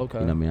Coast Care. Okay.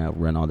 You know what I mean? I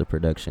run all the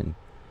production,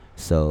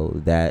 so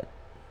that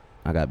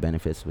I got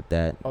benefits with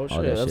that. Oh, all shit,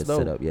 that that's shit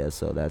set dope. up. Yeah,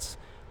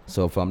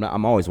 so if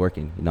I'm always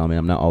working. You know what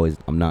I mean?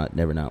 I'm not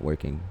never not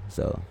working.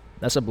 So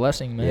That's a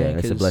blessing, man. yeah,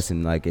 it's a 'cause-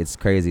 blessing. Like, it's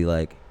crazy.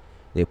 Like,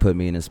 they put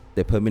me in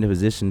a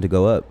position to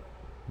go up.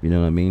 You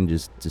know what I mean?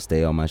 Just to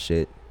stay on my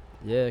shit.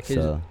 Yeah, because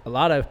So- a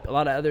lot of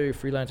other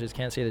freelancers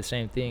can't say the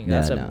same thing. Nah,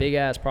 That's a nah. big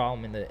ass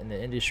problem in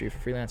the industry for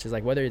freelancers.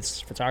 Like, whether it's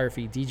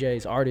photography,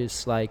 DJs,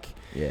 artists, like,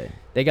 Yeah.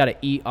 they gotta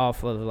eat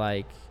off of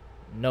like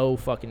no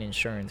fucking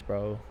insurance,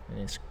 bro.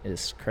 And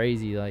it's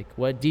crazy. Like,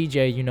 what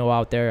DJ you know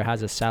out there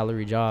has a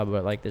salary job,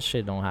 but like, this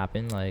shit don't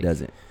happen. Like,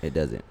 It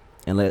doesn't.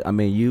 And like, I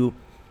mean, you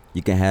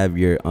can have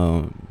your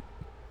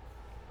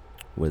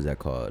what is that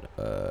called?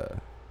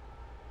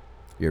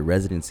 Your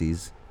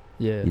residencies.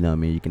 yeah, You know what I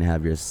mean? You can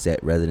have your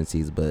set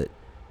residencies, but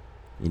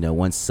you know,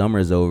 once the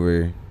summer's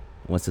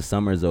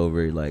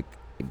over, like,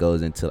 it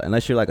goes into,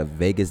 unless you're like a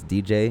Vegas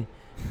DJ,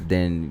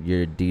 then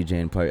you're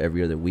DJing probably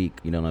every other week.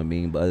 You know what I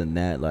mean? But other than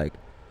that, like,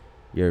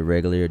 you're a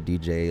regular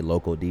DJ,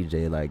 local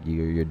DJ, like,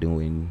 you're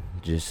doing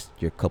just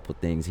your couple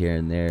things here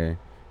and there,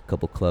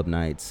 couple club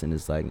nights, and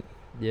it's like,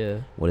 yeah.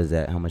 what is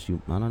that? How much I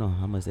don't know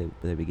how much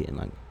they be getting,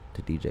 like,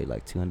 to DJ,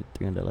 like $200,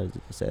 $300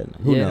 a set.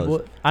 Who knows?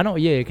 Well, I know,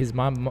 yeah, because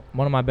one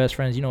of my best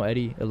friends, you know,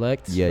 Eddie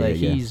Elect. Yeah, like,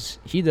 yeah.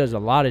 he does a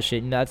lot of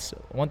shit, and that's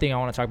one thing I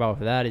want to talk about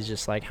for that is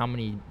just like how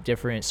many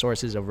different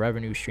sources of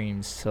revenue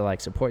streams to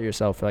like support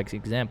yourself. For like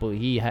example,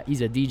 he's a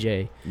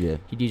DJ. Yeah.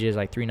 He DJs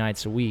like 3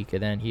 nights a week,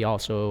 and then he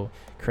also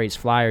creates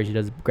flyers. He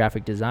does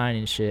graphic design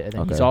and shit, and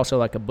then he's Okay. also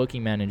like a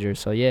booking manager.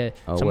 So yeah,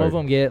 Oh, some of word.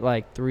 them get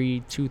like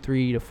 $300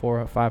 to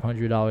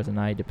 $500 a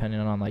night, depending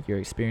on like your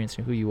experience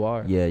and who you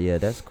are. Yeah,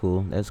 that's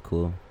cool.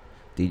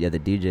 The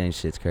DJing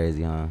shit's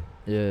crazy, huh?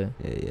 Yeah.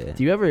 Yeah.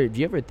 Do you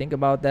ever think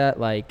about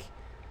that, like,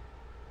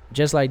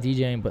 just like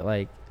DJing, but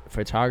like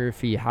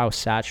photography, how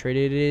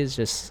saturated it is?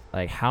 Just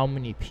like how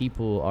many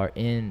people are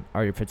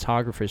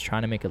photographers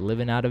trying to make a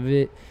living out of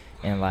it,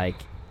 and like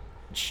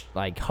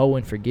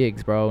hoeing for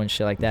gigs, bro, and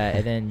shit like that,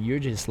 and then you're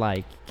just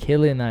like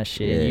killing that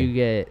shit. Yeah. You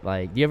get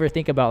like, do you ever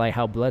think about like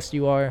how blessed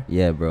you are?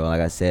 Yeah, bro. Like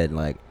I said,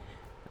 like,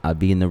 I'd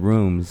be in the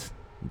rooms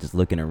just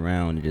looking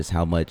around and just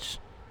how much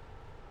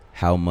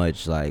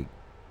like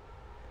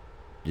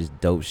just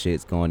dope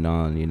shit's going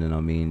on, you know what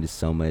I mean? Just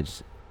so many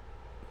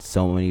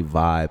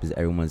vibes.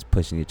 Everyone's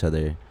pushing each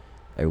other.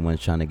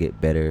 Everyone's trying to get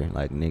better.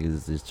 Like,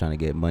 niggas just trying to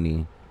get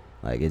money.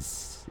 Like,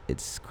 it's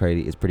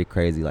crazy. It's pretty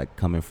crazy, like,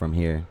 coming from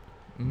here,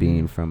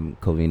 being from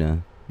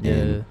Covina, Yeah.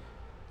 and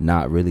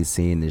not really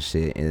seeing this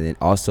shit. And then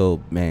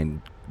also,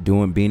 man,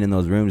 being in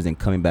those rooms and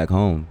coming back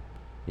home.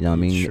 You know what I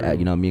mean? True.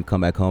 You know what I mean?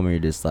 Come back home and you're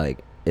just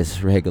like,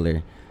 it's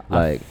regular.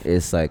 Like,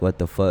 it's like, what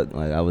the fuck?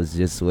 Like, I was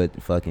just in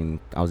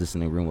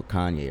a room with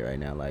Kanye right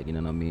now. Like, you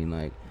know what I mean?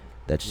 Like,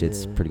 That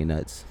shit's pretty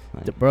nuts.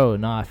 Like, Bro,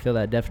 no, I feel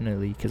that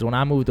definitely. Because when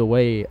I moved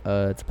away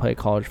to play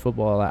college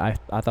football, I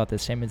thought the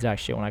same exact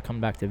shit. When I come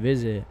back to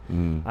visit,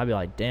 I'd be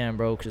like, damn,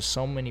 bro, because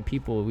so many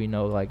people we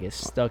know like is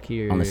stuck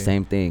here on the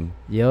same thing.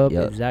 Yep,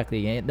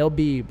 exactly. And they'll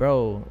be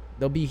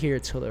here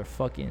till they're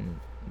fucking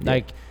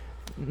like.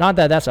 Not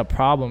that that's a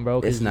problem,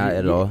 bro. It's not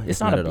at all. It's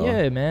not at all.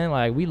 Yeah, man.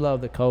 Like we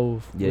love the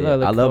Cove. Yeah,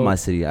 I love my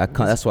city.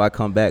 That's why I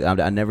come back.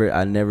 I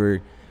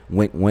never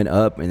went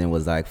up and then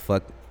was like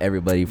fuck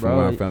everybody from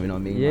where I'm from. You know what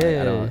I mean?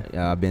 Yeah. Like,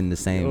 I've been the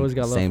same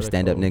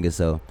stand up nigga.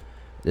 So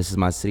this is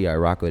my city. I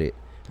rock with it.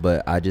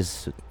 But I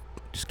just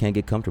can't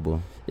get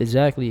comfortable.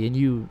 Exactly,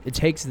 and it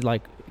takes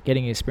like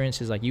getting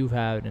experiences like you've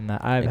had and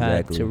that I've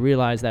had to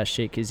realize that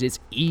shit, because it's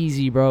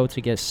easy, bro,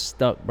 to get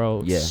stuck,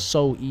 bro. It's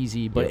so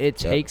easy, but it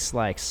takes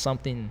like some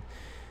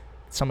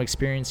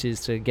experiences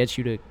to get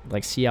you to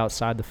like see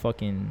outside the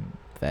fucking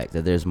fact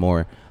that there's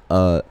more.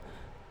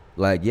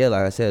 Like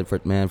I said,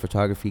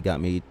 photography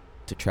got me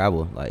to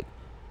travel. Like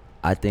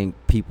I think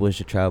people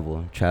should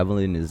travel.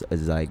 Traveling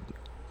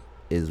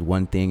is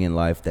one thing in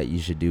life that you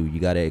should do.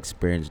 You gotta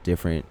experience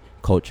different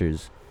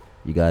cultures.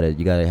 You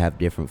gotta have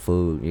different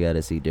food. You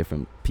gotta see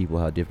different people,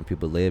 how different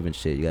people live and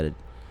shit. You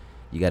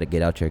gotta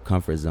get out your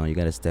comfort zone. You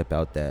gotta step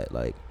out that,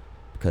 like,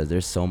 because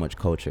there's so much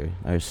culture.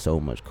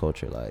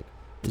 Like,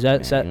 is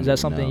that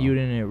something you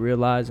didn't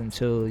realize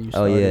until you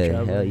started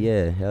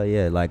traveling? Hell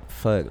yeah. Like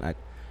fuck, like,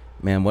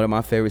 man, one of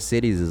my favorite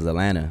cities is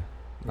Atlanta.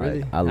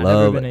 Really? Like, I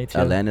love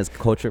Atlanta's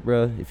culture,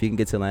 bro. If you can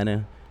get to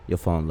Atlanta, you'll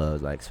fall in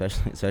love. Like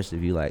especially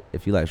if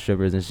you like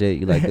strippers and shit.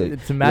 You like you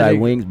like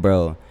wings,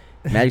 bro.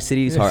 Magic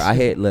City is hard.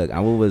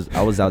 I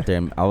was out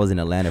there. I was in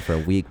Atlanta for a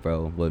week,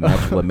 bro, with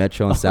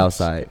Metro and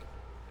Southside.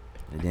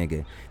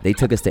 They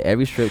took us to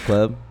every strip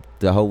club.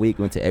 The whole week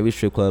went to every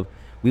strip club.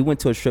 We went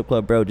to a strip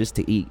club, bro, just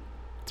to eat.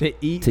 To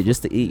eat,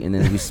 and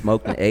then we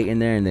smoked and ate in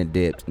there, and then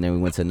dipped, and then we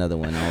went to another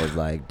one. I was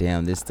like,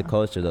 damn, this is the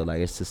culture though. Like,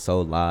 it's just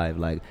so live.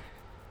 Like,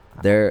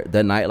 the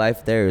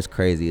nightlife there is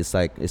crazy. It's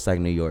like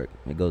New York.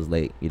 It goes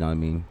late. You know what I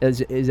mean?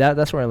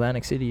 That's where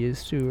Atlantic City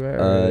is too,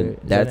 right?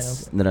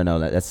 That's no.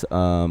 That's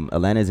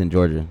Atlanta's in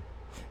Georgia.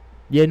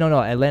 Yeah,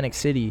 no, Atlantic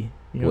City.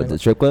 You know what, the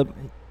strip club?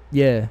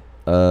 Yeah.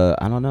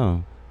 I don't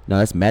know. No,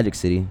 that's Magic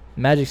City.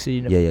 Magic City.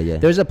 Yeah.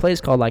 There's a place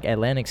called like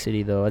Atlantic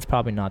City though. It's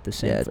probably not the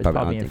same. Yeah, it's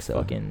probably in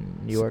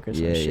fucking New York or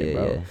some shit,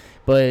 bro. Yeah.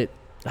 But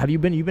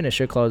you've been to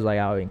strip clubs like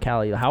out in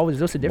Cali? How is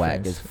this a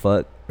difference? Whack as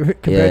fuck.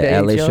 Compared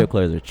to LA strip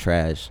clubs are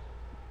trash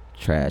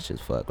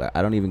as fuck. Like,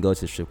 I don't even go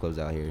to strip clubs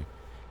out here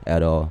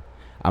at all.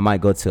 I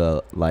might go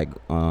to like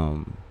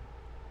a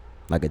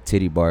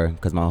titty bar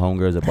because my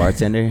homegirl's a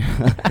bartender.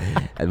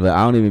 But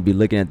I don't even be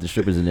looking at the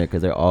strippers in there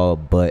because they're all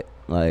butt.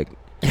 Like,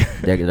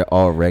 they're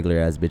all regular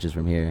ass bitches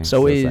from here.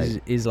 So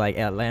is like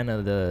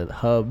Atlanta the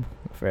hub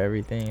for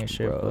everything and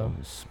shit, bro?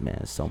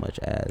 Man, so much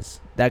ass.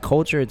 That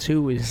culture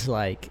too is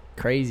like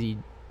crazy.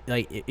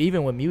 Like,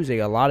 even with music,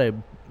 a lot of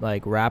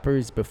like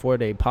rappers, before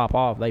they pop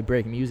off, they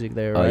break music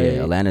there, right? Oh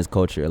yeah, Atlanta's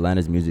culture,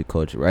 Atlanta's music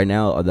culture. Right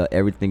now,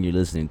 everything you're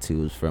listening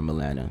to is from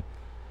Atlanta.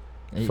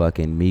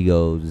 Fucking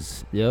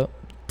Migos. Yep.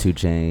 2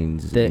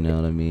 Chainz, you know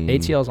what I mean?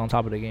 ATL's on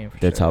top of the game.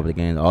 They're top of the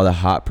game. All the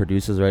hot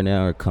producers right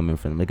now are coming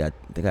from. They got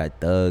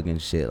Thug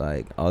and shit.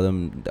 Like, all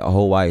them, the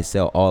whole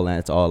YSL, all Atlanta.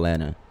 It's all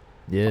Atlanta.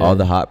 Yeah. All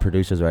the hot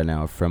producers right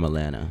now are from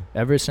Atlanta.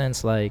 Ever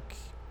since, like,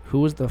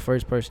 who was the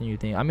first person you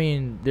think? I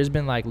mean, there's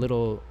been like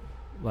little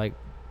like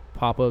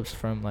pop-ups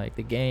from like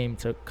the game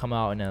to come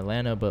out in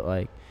Atlanta, but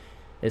like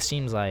it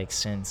seems like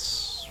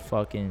since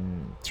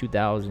fucking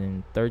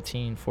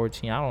 2013,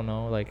 14, I don't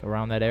know, like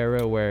around that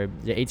era where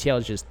the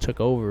ATL just took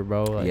over,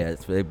 bro. Like, yeah,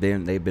 they've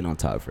been on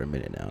top for a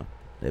minute now.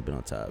 They've been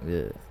on top.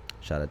 Yeah.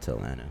 Shout out to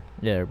Atlanta.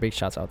 Yeah, big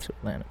shouts out to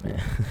Atlanta,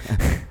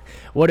 man.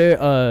 What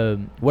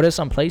are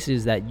some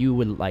places that you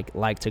would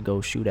like to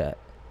go shoot at?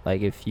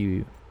 Like, if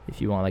you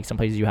want, like, some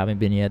places you haven't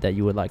been yet that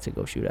you would like to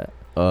go shoot at?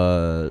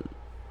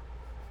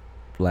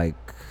 Like,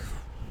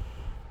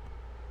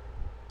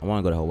 I want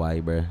to go to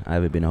Hawaii, bro. I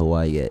haven't been to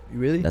Hawaii yet.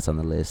 Really? That's on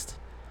the list.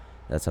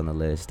 I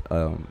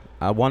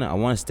want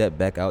to step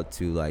back out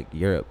to like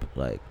Europe.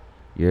 Like,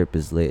 Europe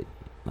is lit.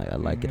 Like, I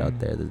like it out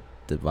there.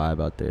 The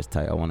vibe out there is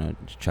tight. I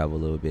want to travel a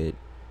little bit,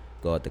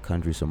 go out the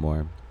country some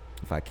more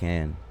if I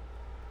can.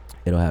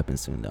 It'll happen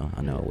soon though.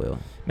 I know it will.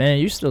 Man,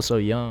 you're still so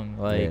young.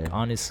 Like,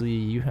 honestly,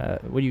 you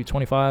have, what are you,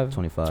 25?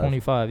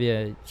 25,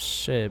 yeah.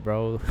 Shit,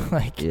 bro.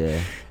 Like, yeah.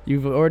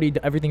 You've already,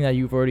 everything that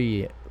you've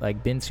already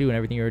like been to and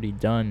everything you've already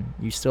done,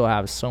 you still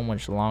have so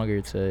much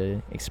longer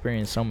to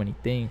experience so many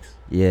things.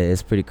 Yeah,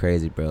 it's pretty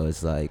crazy, bro.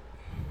 It's like,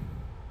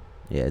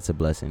 yeah, it's a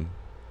blessing.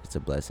 That's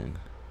what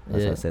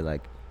I said.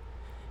 Like,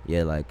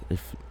 yeah, like,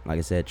 if, like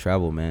I said,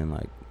 travel, man.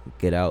 Like,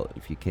 get out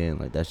if you can.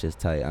 Like, that's just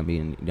tight. I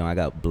mean, you know, I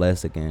got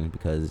blessed again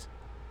because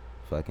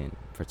fucking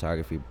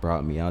photography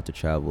brought me out to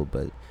travel,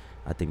 but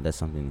I think that's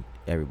something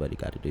everybody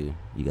got to do.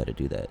 You got to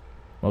do that.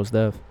 Most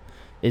def.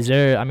 Is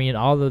there, I mean,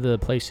 all of the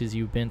places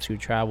you've been to,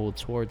 traveled,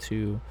 toured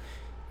to,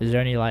 is there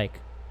any like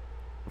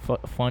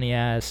funny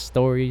ass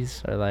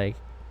stories or like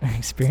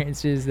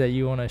experiences that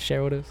you want to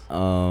share with us?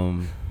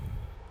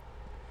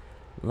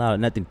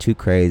 nothing too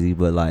crazy,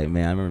 but like,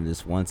 man, I remember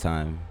this one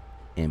time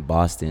in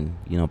Boston.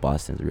 You know,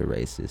 Boston's real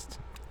racist.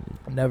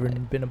 I've never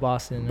been to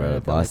Boston. Or Bro,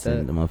 Boston,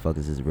 like the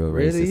motherfuckers is real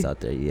Really? racist out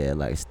there. Yeah,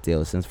 like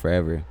still since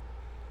forever.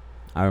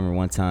 I remember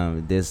one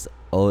time this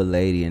old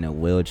lady in a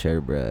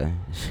wheelchair, bruh.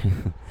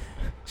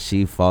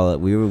 She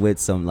followed. We were with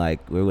some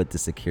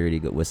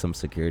with some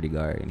security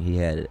guard, and he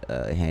had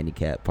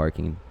handicap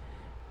parking,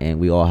 and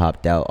we all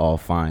hopped out all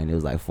fine. It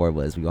was like 4 of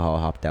us. We all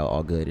hopped out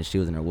all good, and she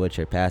was in her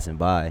wheelchair passing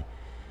by,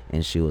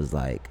 and she was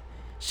like,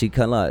 she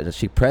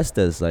pressed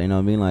us, like, you know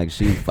what I mean, like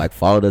she like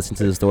followed us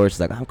into the store. She's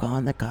like, I'm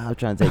calling the cop,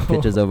 trying to take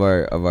pictures of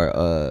our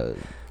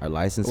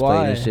license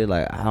plate and shit.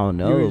 Like, I don't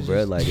know,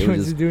 bro. Like, it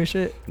was just doing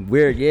shit.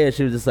 weird. Yeah,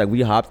 she was just like,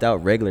 we hopped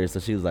out regular, so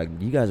she was like,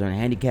 you guys are in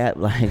handicap,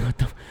 like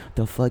what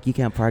the fuck, you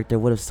can't park there,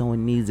 what if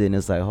someone needs it? And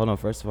it's like, hold on,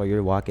 first of all,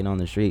 you're walking on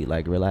the street,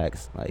 like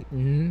relax, like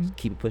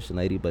keep pushing,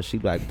 lady. But she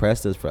like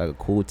pressed us for like a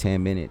cool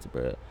 10 minutes,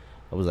 bro.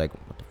 I was like,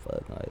 what the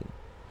fuck, like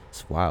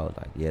it's wild.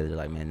 Like, yeah, they're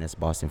like, man, that's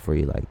Boston for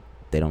you. Like,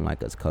 they don't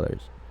like us colors.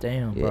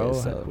 Damn, Yeah, bro.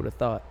 so- I would have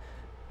thought.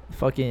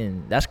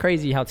 Fucking, that's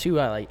crazy how too.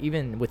 Like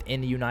even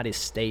within the United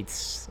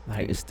States,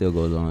 like It still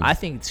goes on. I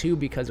think too,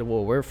 because of where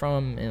we're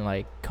from in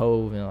like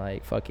Cove and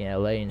like fucking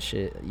LA and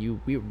shit.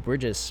 We're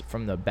just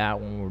from the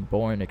bat when we're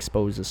born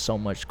exposed to so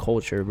much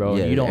culture, bro.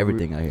 yeah, And you don't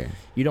everything out here.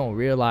 you don't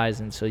realize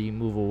until you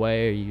move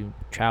away or you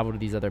travel to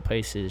these other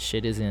places.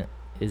 Shit isn't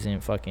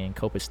fucking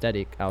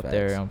copacetic out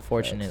there, Facts,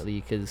 unfortunately.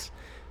 Because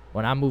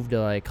when I moved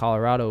to like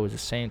Colorado, it was the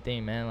same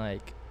thing, man.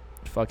 Like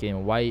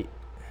fucking white,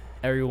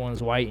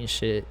 everyone's white and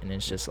shit, and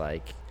it's just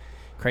like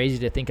crazy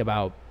to think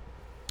about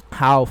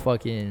how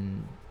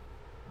fucking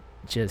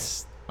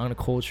just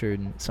uncultured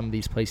some of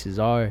these places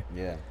are.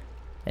 Yeah.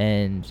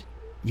 And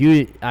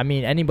I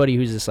mean, anybody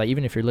who's just like,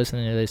 even if you're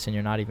listening to this and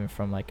you're not even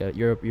from like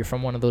you're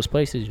from one of those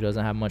places who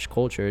doesn't have much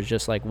culture, it's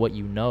just like what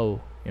you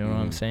know what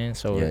I'm saying?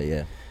 So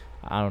Yeah.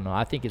 I don't know.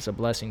 I think it's a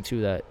blessing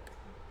too that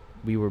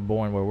we were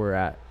born where we're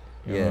at.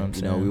 You know what I'm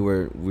saying?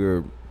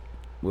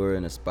 we were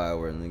in a spot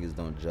where niggas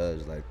don't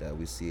judge like that.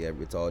 We see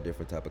it's all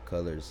different type of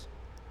colors.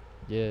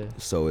 Yeah.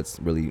 So it's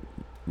really,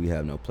 we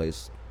have no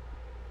place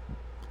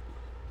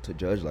to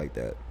judge like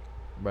that.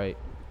 Right.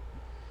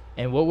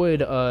 And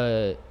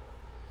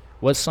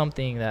what's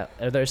something that,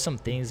 are there some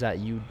things that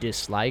you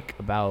dislike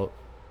about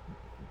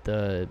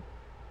the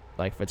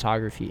like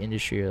photography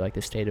industry or like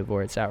the state of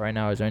where it's at right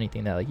now? Is there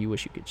anything that like you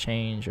wish you could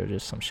change, or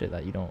just some shit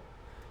that you don't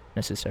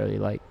necessarily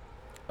like?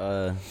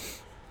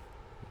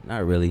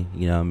 Not really.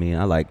 You know what I mean?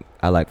 I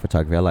like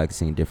photography. I like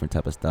seeing different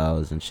type of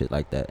styles and shit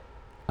like that.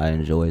 I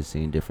enjoy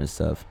seeing different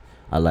stuff.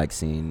 I like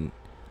seeing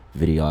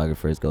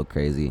videographers go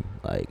crazy.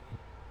 Like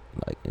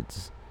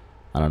it's,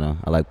 I don't know.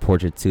 I like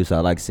portraits too, so I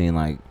like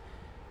seeing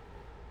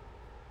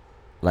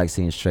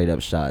seeing straight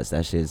up shots.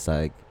 That shit's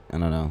like, I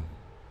don't know.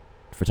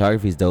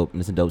 Photography's dope, and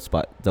it's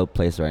a dope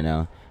place right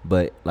now.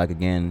 But like,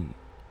 again,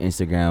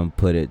 Instagram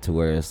put it to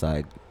where it's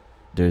like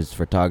there's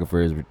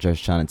photographers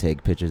just trying to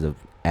take pictures of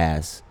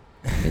ass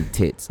and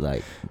tits.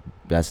 Like,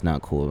 that's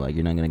not cool. Like,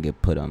 you're not gonna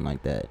get put on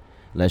like that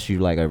unless you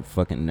like a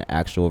fucking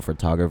actual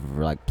photographer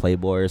for like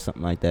Playboy or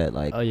something like that.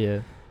 Like, Oh yeah.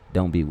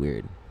 don't be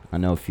weird. I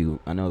know a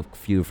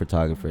few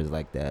photographers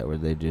like that where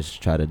they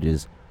just try to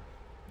just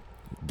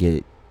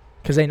get,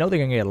 Cause they know they're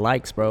gonna get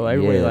likes, bro.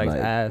 Everybody Yeah, likes like-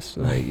 ass.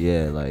 like,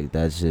 yeah, like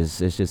it's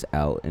just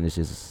out, and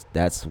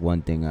that's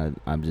one thing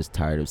I'm just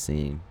tired of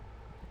seeing,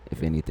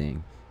 if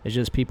anything. It's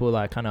just people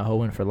like kind of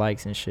hoeing for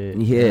likes and shit.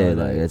 you Yeah,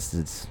 know, like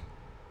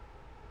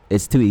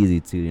it's too easy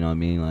to, you know what I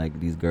mean? Like,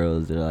 these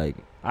girls, they're like,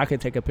 I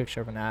could take a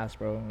picture of an ass,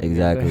 bro.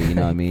 exactly, you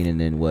know what I mean?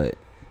 And then what?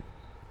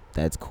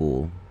 That's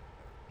cool.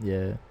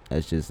 Yeah.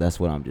 That's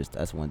one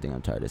thing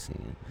I'm tired of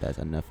seeing. That's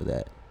enough of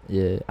that.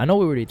 Yeah, I know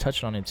we already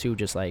touched on it too,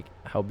 just like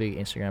how big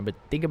Instagram. But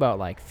think about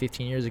like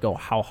 15 years ago,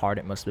 how hard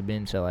it must have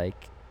been to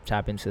like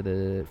tap into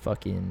the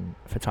fucking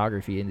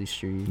photography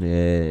industry.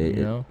 Yeah,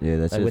 You know? yeah,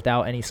 that's Like just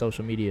without any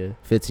social media.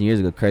 15 years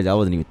ago. Crazy. I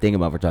wasn't even thinking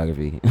about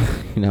photography.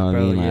 You know what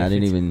Bro, I mean? Like, yeah, I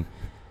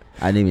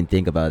didn't even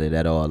think about it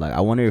at all. Like,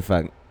 I wonder if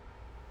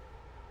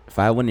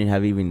I wouldn't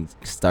have even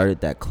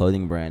started that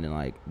clothing brand and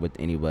like with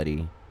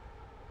anybody,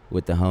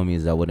 with the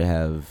homies, I wouldn't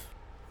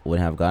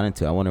have gotten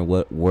to. I wonder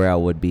where I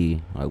would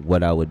be, like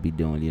what I would be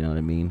doing. You know what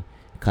I mean?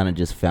 Kind of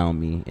just found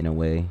me in a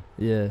way.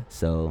 Yeah.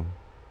 So,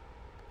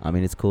 I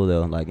mean, it's cool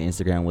though. Like,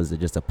 Instagram was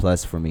just a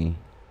plus for me,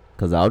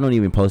 cause I don't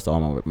even post all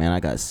my work. Man, I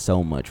got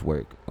so much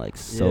work, like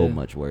so Yeah.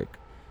 much work,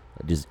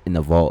 just in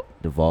the vault.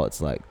 The vault's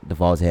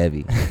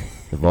heavy.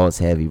 The vault's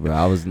heavy,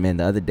 bro.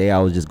 The other day I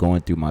was just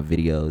going through my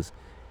videos,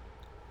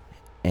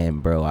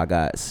 and bro, I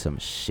got some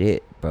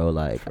shit, bro.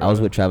 Like, I was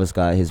with Travis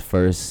Scott, his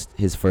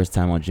first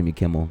time on Jimmy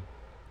Kimmel.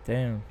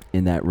 Damn.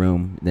 In that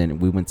room, then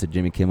we went to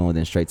Jimmy Kimmel and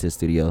then straight to the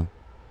studio.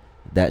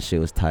 That shit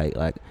was tight.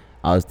 Like,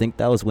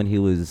 that was when he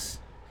was,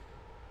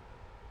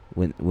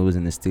 when we was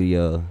in the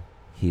studio.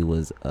 He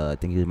was I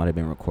think he might have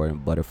been recording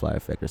Butterfly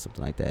Effect or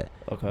something like that.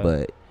 Okay.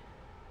 But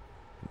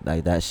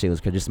like, that shit was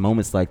crazy. Just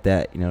moments like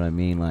that, you know what I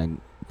mean? Like,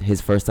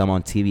 his first time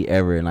on TV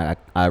ever, and like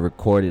I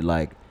recorded,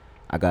 like,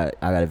 I got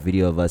a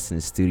video of us in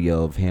the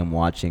studio of him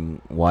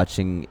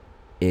watching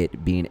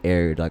it being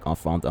aired like on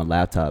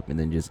laptop, and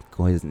then just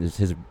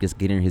just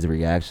getting his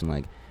reaction,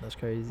 like That's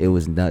crazy. it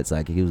was nuts.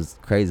 Like he was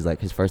crazy. Like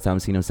his first time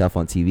seeing himself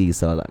on TV,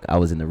 so like I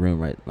was in the room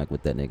right like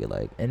with that nigga.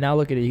 Like, and now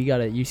look at it. He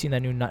got a. You seen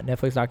that new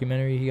Netflix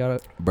documentary? He got a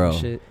bro,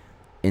 shit.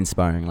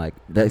 inspiring. Like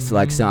that's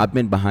like, so I've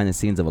been behind the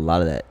scenes of a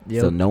lot of that.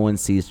 Yep. So no one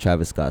sees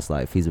Travis Scott's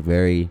life. He's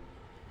very,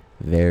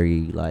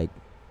 very like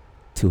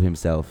to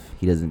himself.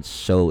 He doesn't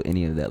show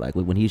any of that. Like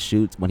when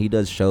he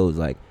does shows,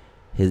 like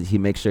he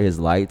makes sure his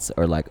lights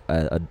are like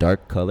a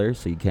dark color,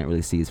 so you can't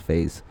really see his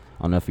face.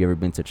 I don't know if you ever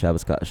been to a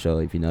Travis Scott show,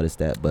 if you noticed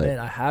that, but Man,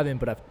 I haven't,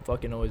 but I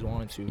fucking always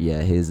wanted to. yeah,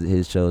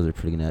 his shows are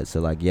pretty nuts.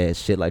 So like, yeah, it's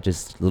shit like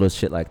just little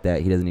shit like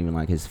that. He doesn't even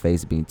like his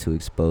face being too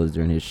exposed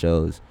during his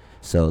shows.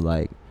 So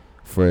like,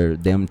 for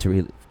them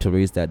to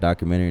release that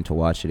documentary and to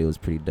watch it, it was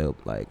pretty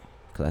dope. Like,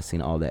 cause I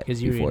seen all that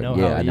 'Cause you before.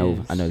 already know Yeah, how I he know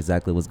is. I know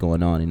exactly what's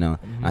going on. You know,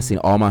 I Mhm. seen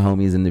all my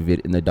homies in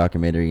the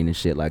documentary and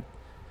shit. Like,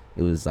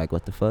 it was like,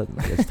 what the fuck?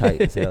 Like, it's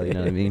tight as hell. You know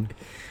what I mean?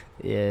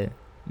 Yeah,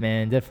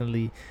 man,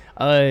 definitely.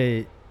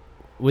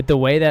 With the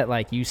way that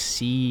like you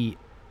see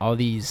all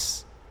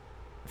these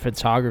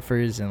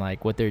photographers and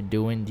like what they're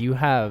doing, do you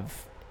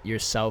have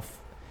yourself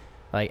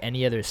like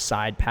any other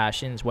side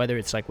passions, whether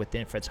it's like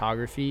within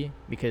photography,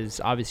 because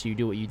obviously you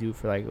do what you do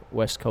for like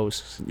West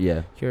Coast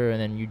Yeah. here,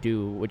 and then you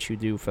do what you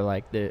do for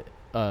like the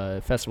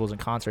festivals and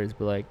concerts,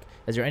 but like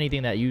is there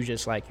anything that you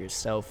just like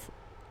yourself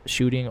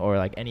shooting, or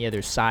like any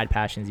other side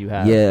passions you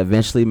have? Yeah,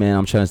 eventually, man,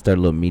 I'm trying to start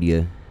a little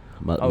media.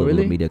 Oh, really?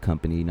 Little media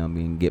company, you know what I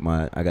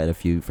mean? I got a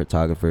few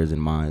photographers in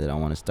mind that I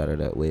want to start it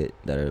up with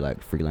that are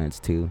like freelance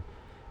too.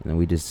 And then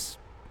we just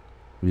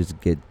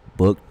get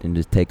booked and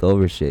just take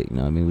over shit, you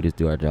know what I mean? We just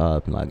do our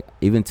job. And like,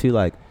 even too,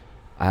 like,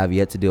 I have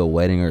yet to do a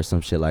wedding or some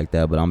shit like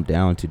that, but I'm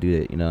down to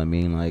do it, you know what I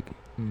mean? Like,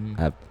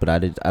 I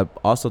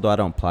also, though, I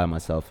don't apply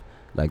myself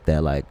like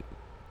that, like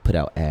put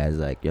out ads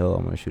like, yo, I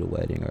want to shoot a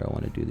wedding or I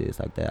want to do this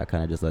like that. I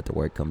kind of just let the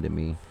work come to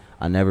me.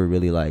 I never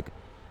really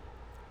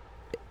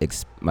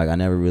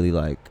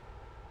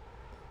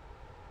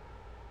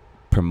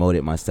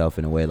promoted myself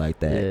in a way like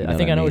that. Yeah, you know I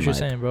think I know mean? what you're Like,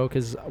 saying, bro.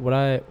 Because what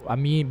I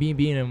mean,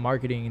 being in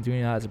marketing and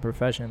doing that as a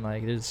profession,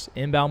 like there's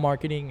inbound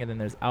marketing and then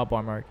there's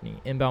outbound marketing.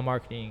 Inbound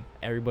marketing,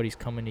 everybody's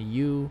coming to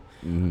you.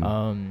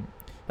 mhm.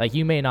 Like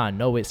you may not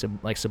know it,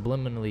 like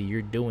subliminally,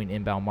 you're doing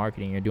inbound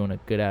marketing. You're doing a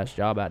good ass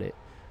job at it.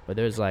 But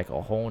there's like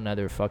a whole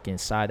nother fucking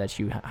side that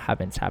you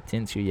haven't tapped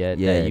into yet.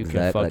 Yeah, that you can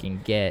exactly.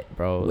 fucking get,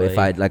 bro. If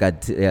I'm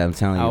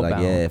telling you, like,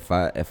 outbound.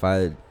 yeah, if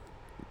I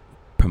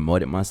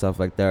promoted myself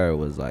like that, or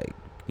was like,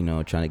 you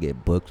know, trying to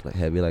get booked like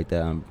heavy like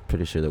that, I'm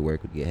pretty sure the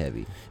work would get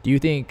heavy. Do you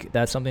think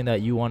that's something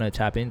that you want to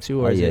tap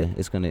into, or Oh is yeah,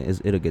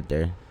 it? it'll get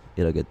there.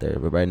 It'll get there.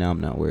 But right now,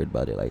 I'm not worried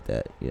about it like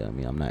that. Yeah, I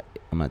mean, I'm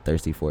not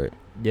thirsty for it.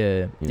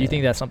 Yeah. Do you Yeah.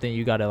 think that's something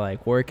you gotta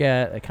like work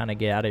at, like kind of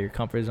get out of your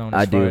comfort zone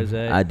as I far do. as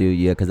that? I do.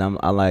 Yeah, because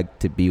I like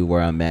to be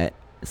where I'm at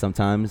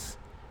sometimes,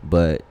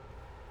 but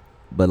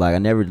like I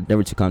never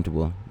too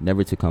comfortable.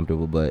 Never too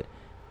comfortable. But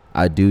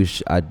I do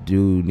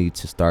need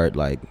to start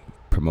like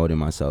promoting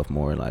myself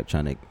more, like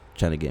trying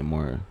to get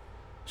more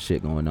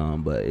shit going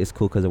on. But it's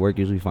cool because the work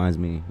usually finds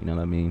me. You know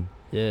what I mean?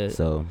 Yeah.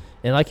 So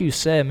And like you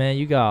said, man,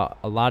 you got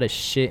a lot of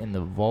shit in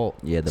the vault.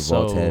 yeah, the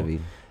vault's So, heavy.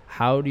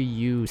 How do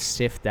you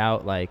sift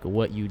out like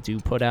what you do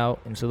put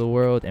out into the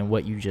world and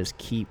what you just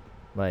keep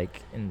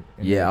like in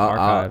the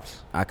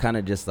archives? I kind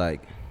of just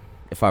like,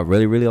 if I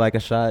really really like a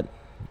shot,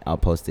 I'll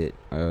post it,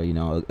 or you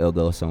know, it'll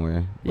go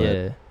somewhere. But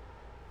Yeah.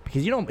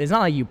 Because you don't. It's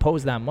not like you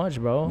post that much,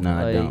 bro. no,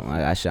 I Like, don't.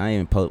 I ain't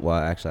even post. Well,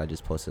 actually, I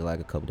just posted like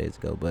a couple days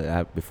ago.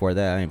 But before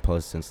that, I ain't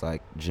posted since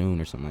like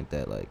June or something like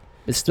that. Like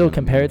It's still you know what I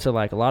compared mean? to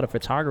like a lot of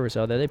photographers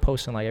out there. They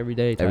posting like every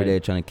day. every day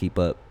trying to keep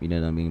up. You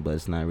know what I mean? But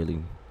it's not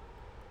really.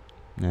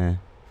 Nah,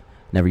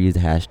 never used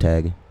a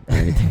hashtag or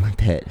anything like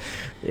that.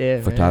 Yeah.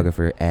 man.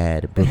 Photographer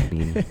ad book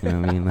me. You know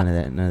what I mean?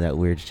 None of that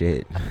weird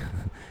shit.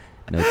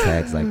 No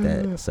tags like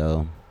that.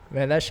 So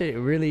Man, that shit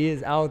really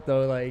is out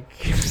though. Like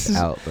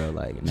out, bro.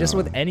 Like just no.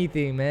 with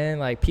anything, man.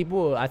 Like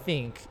people, I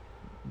think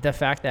the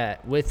fact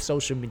that with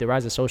the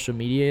rise of social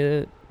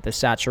media, the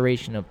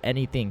saturation of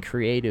anything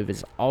creative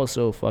is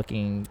also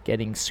fucking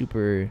getting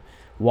super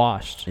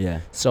washed.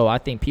 Yeah. So I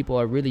think people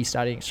are really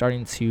starting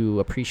to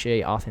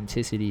appreciate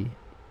authenticity.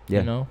 Yeah.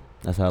 You know?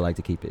 That's how I like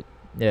to keep it.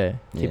 Yeah.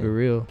 Keep Yeah. it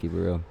real. Keep it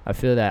real. I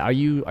feel that. Are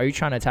you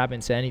trying to tap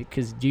into any?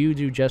 Because do you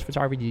do just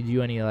photography? Do you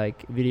do any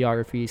like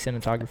videography,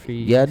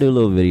 cinematography? Yeah, I do a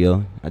little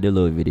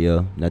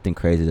video. Nothing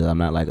crazy. I'm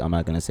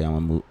not gonna say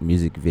I'm a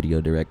music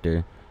video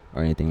director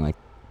or anything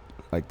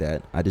like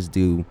that. I just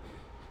do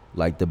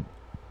like the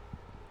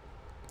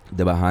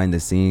behind the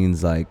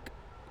scenes. Like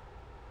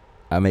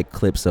I make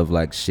clips of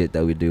like shit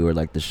that we do, or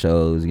like the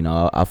shows. You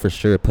know, I'll for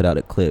sure put out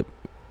a clip.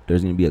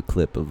 There's gonna be a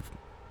clip of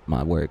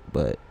my work,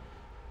 but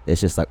it's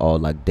just like all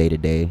like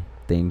day-to-day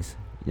things.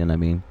 You know what I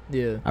mean?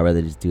 Yeah. I'd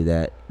rather just do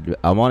that.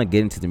 I want to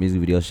get into the music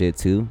video shit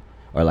too,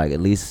 or like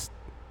at least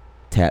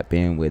tap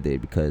in with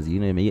it, because you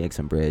know what I mean, you make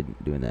some bread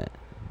doing that.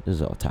 This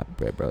is all top of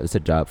bread, bro. It's a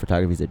job.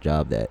 Photography is a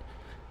job that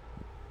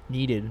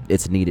Needed.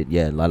 it's needed.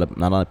 Yeah, not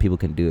a lot of people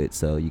can do it,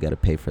 so you got to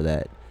pay for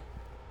that.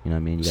 You know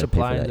what I mean? You got to pay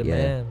Supply for and that.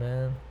 demand,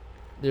 man.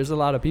 There's a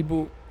lot of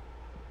people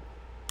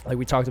like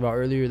we talked about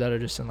earlier, that are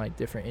just in like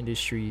different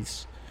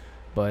industries,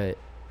 but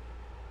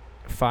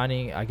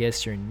finding, I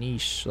guess, your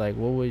niche. Like,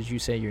 what would you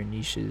say your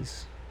niche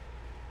is?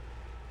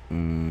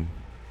 I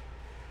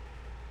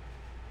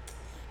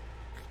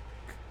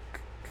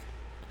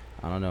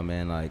don't know,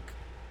 man. Like,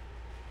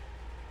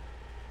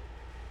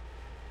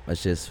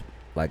 it's just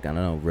like, I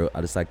don't know.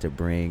 I just like to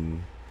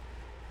bring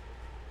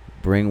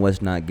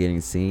what's not getting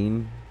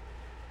seen,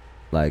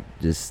 like,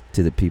 just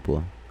to the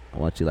people. I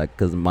want you, like,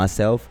 cause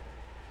myself,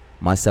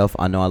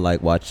 I know I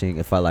like watching.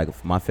 If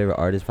my favorite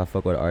artist, if I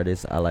fuck with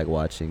artists, I like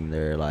watching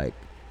their like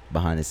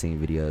behind the scene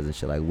videos and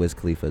shit. Like Wiz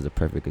Khalifa is a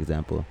perfect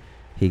example.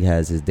 He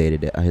has his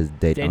day-to-day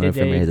vlog.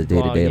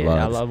 vlogs.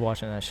 I love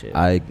watching that shit.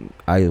 I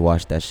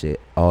watch that shit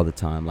all the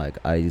time. Like,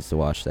 I used to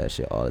watch that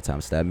shit all the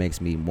time. So that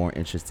makes me more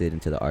interested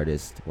into the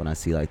artist when I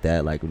see like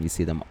that. Like when you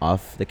see them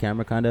off the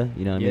camera, kind of,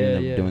 you know what I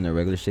mean? Them doing their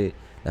regular shit.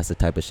 That's the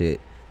type of shit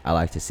I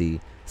like to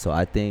see. So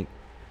I think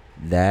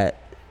that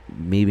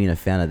me being a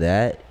fan of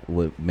that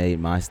what made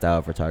my style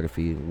of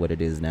photography what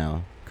it is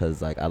now.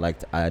 Cause like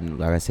like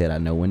I said, I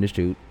know when to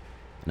shoot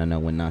and I know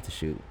when not to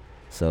shoot.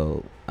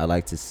 So I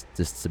like to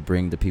just to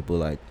bring the people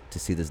like to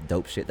see this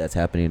dope shit that's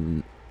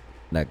happening,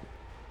 like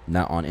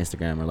not on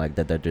Instagram or like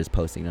that they're just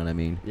posting. You know what I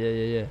mean?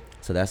 Yeah.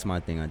 So that's my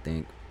thing. I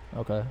think.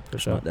 Okay, for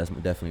sure. That's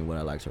definitely what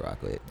I like to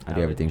rock with. I Now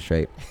do everything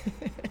straight.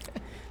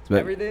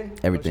 Everything.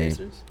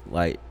 Everything.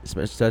 Like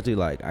especially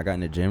like I got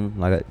in the gym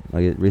like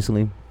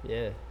recently.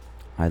 Yeah.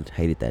 I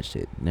hated that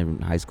shit. Never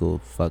in high school.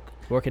 Fuck.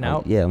 Working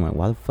out. Yeah, I'm like,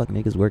 why the fuck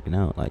niggas working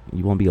out? Like,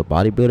 you want to be a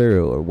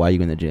bodybuilder or why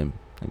you in the gym?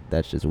 Like,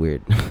 that's just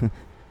weird.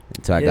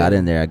 So I got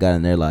in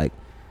there like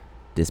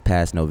this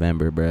past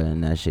November, bro,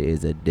 and that shit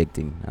is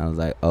addicting. I was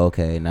like,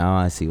 okay, now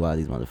I see why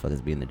these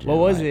motherfuckers be in the gym. What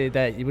was like,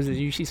 it was it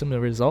you see some of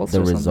the results?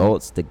 The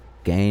results, the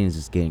gains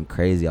is getting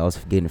crazy. I was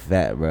getting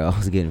fat, bro. I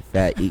was getting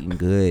fat, eating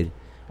good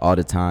all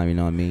the time. You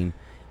know what I mean?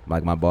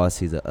 Like my boss,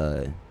 he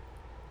doesn't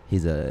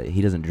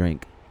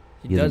drink.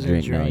 He doesn't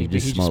drink. No, he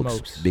just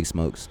smokes. Big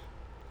smokes.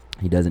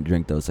 He doesn't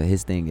drink though. So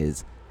his thing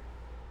is,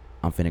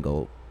 I'm finna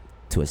go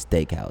to a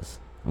steakhouse.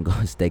 I'm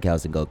going to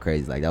steakhouse and go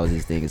crazy. Like, that was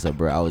his thing. So,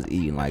 bro, I was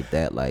eating like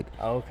that. Like,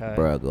 okay,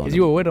 bro, because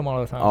you were with him all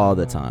the time. All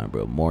the time,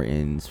 bro.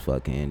 Morton's,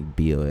 fucking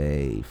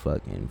BOA,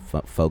 fucking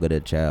Fogo de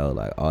Chao,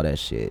 like all that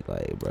shit.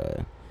 Like,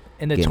 bro.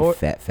 And the getting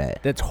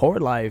fat. The tour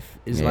life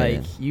is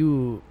like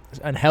you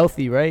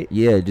unhealthy, right?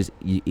 Yeah, just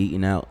you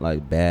eating out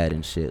like bad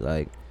and shit.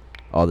 Like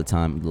all the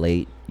time,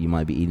 late. You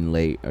might be eating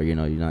late, or you're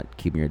not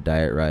keeping your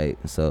diet right.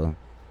 So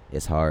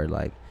it's hard.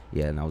 Like,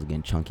 yeah, and I was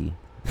getting chunky.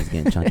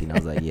 And I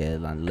was like, yeah,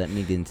 let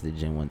me get into the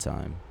gym one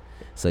time.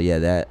 So yeah,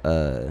 that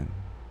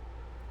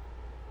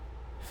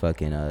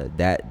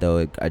that though,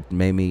 it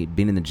made me,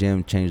 being in the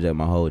gym changed up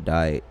my whole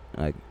diet.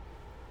 Like,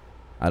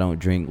 I don't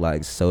drink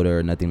like soda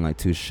or nothing like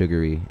too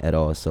sugary at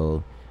all.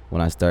 So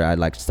when I started, I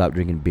like stopped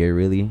drinking beer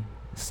really.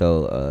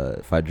 So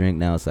if I drink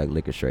now, it's like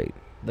liquor straight.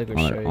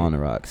 On the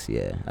rocks.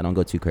 Yeah, I don't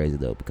go too crazy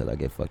though because I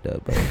get fucked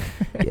up. But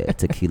yeah,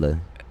 tequila.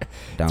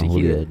 Don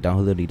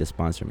Julio need to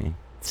sponsor me.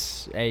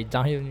 Hey,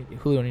 Don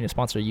Julio need to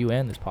sponsor you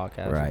and this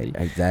podcast. Right,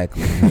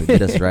 exactly.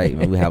 Get us right,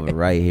 man. We have it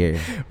right here.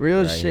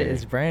 Real right shit. Here.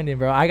 It's branding,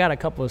 bro. I got a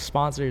couple of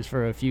sponsors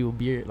for a few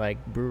beer,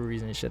 like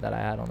breweries and shit that I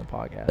had on the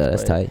podcast.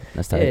 That's tight.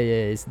 Yeah,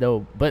 it's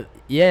dope. But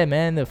yeah,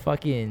 man, the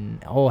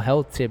fucking whole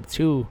health tip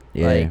too.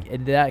 Yeah.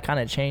 Like, that kind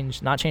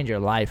of not change your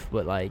life,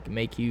 but like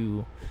make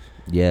you.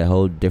 Yeah,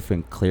 whole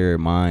different, clearer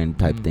mind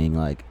type thing.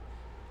 Like,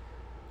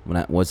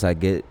 once I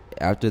get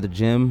after the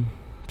gym,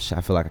 I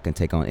feel like I can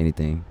take on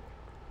anything.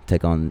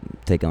 Take on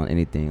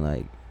anything,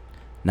 like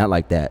not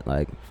like that,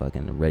 like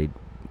fucking ready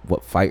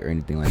fight or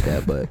anything like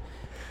that, but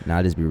now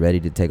I just be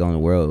ready to take on the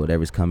world,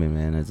 whatever's coming,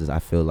 man. It's just, I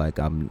feel like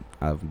I'm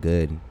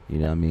good, you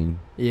know what I mean?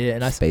 Yeah,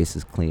 and space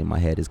is clean, my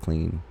head is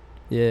clean.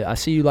 Yeah, I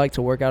see you like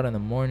to work out in the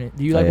morning.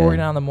 Do you like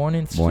working out in the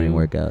mornings? Morning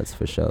workouts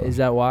for sure. Is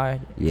that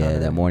why? Yeah,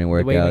 that morning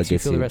workout the way it makes you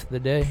feel the rest of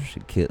the day.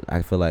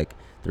 I feel like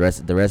the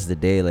rest of the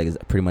day like is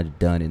pretty much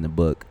done in the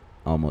book,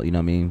 almost. You know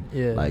what I mean?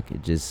 Yeah. Like,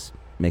 it just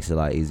makes it a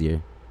lot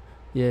easier.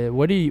 Yeah,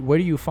 where do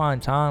you find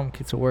time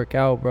to work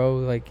out, bro?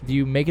 Like, do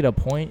you make it a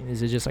point?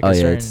 Is it just like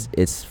certain?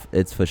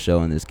 It's for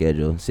sure in the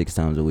schedule, 6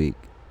 times a week.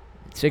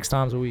 6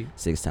 times a week.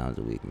 6 times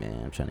a week,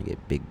 man. I'm trying to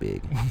get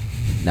big.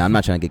 Now I'm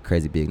not trying to get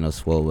crazy big, no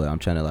swole, but I'm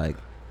trying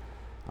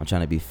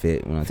to be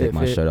fit when I take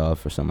my shirt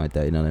off or something like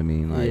that. You know what I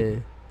mean? Like, yeah.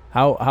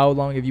 How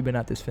long have you been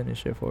at this fitness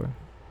shit for?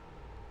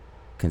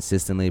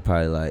 Consistently,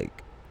 probably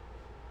like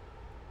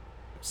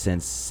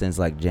since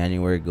like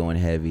January, going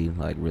heavy,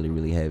 like really,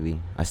 really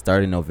heavy. I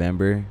started in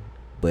November.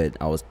 But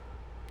I was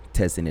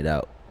testing it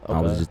out. Okay.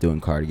 I was just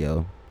doing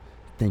cardio,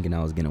 thinking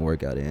I was getting a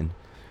workout in.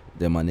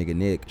 Then my nigga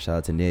Nick, shout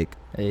out to Nick.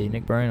 Hey,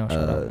 Nick Burno,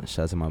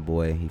 shout out to my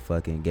boy. He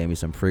fucking gave me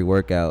some free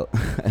workout.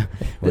 He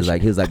was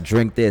like,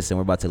 drink this and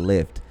we're about to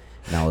lift.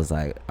 And I was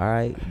like, all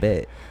right,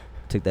 bet.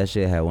 Took that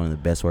shit, had one of the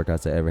best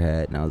workouts I ever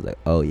had. And I was like,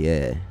 oh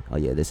yeah,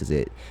 this is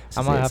it.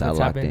 I might have to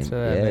tap into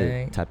that,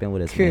 man. Tap in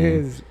with us,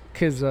 man.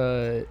 Cause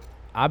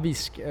I'd be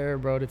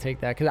scared, bro, to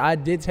take that, because I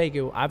did take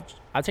it.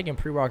 I've taken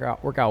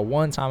workout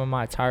one time in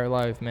my entire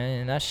life,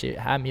 man, and that shit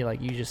had me,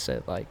 like you just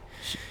said, like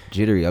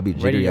jittery. I'll be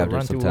jittery after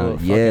run some through a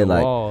time. Yeah,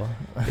 like wall.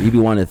 you be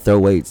wanting to throw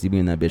weights. You be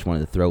in that bitch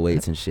wanting to throw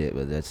weights and shit,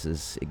 but that's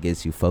just, it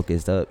gets you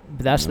focused up.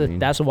 But that's You know what I mean?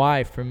 that's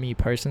why for me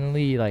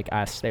personally, like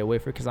I stay away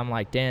from it, because I'm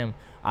like, damn,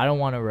 I don't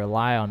want to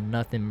rely on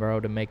nothing,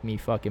 bro, to make me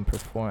fucking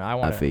perform. I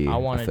want feel you. I I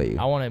want feel you.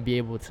 to I want to be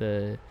able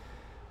to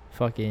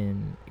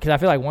fucking, because I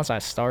feel like once I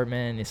start,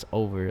 man, it's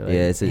over. Like,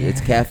 Yeah,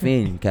 it's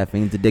caffeine.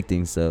 Caffeine's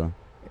addicting, so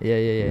yeah.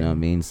 you know what I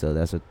mean. So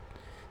that's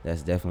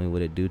definitely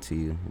what it do to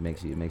you. It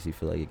makes you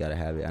feel like you gotta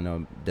have it. I know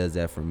it does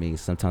that for me.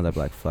 Sometimes I'm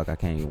like, fuck, I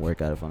can't even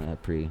work out if I'm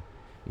at pre.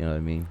 You know what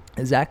I mean?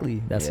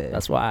 Exactly. That's Yeah.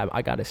 that's why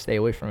I gotta stay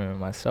away from it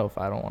myself.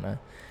 I don't want to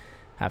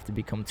have to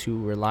become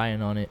too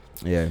reliant on it.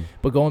 Yeah.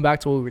 But going back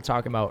to what we were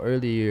talking about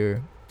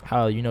earlier,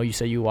 how you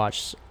said you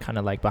watch kind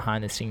of like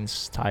behind the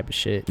scenes type of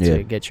shit Yeah.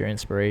 to get your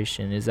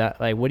inspiration. Is that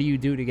like, what do you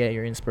do to get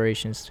your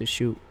inspirations to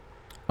shoot?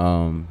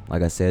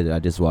 Like I said, I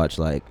just watch,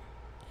 like,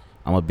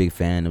 I'm a big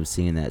fan of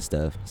seeing that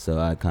stuff. So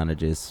I kind of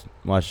just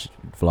watch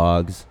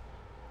vlogs.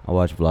 I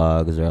watch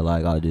vlogs, or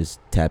like I'll just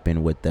tap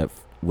in with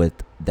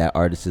that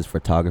artist's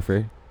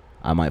photographer.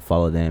 I might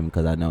follow them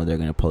because I know they're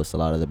gonna post a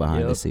lot of the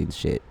behind the scenes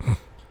shit.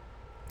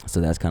 So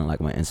that's kind of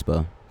like my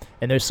inspo.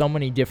 And there's so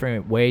many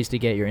different ways to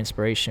get your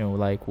inspiration,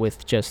 like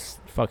with just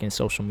fucking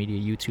social media,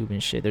 YouTube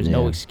and shit. There's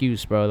no Yeah.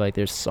 excuse, bro. Like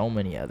there's so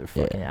many other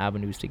fucking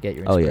avenues to get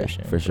your Oh yeah,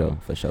 inspiration.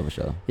 for bro.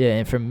 sure. Yeah,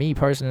 and for me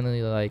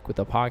personally, like with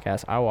the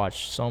podcast, I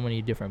watch so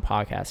many different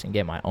podcasts and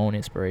get my own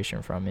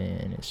inspiration from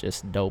it, and it's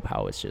just dope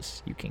how it's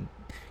just, you can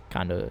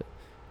kind of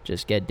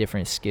just get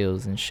different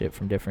skills and shit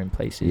from different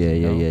places.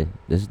 Yeah.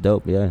 This is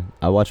dope. Yeah,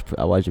 I watch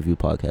a few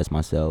podcasts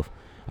myself.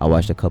 I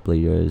watched a couple of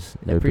yours.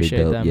 I They're pretty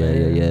appreciate dope. that, Yeah,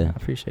 man. yeah. I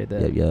appreciate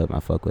that. Yep. I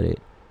fuck with it.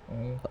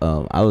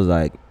 Mhm. I was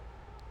like,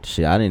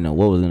 shit, I didn't know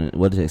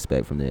what to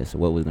expect from this.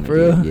 What was gonna For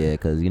real? be. Yeah,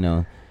 cause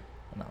No.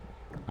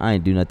 I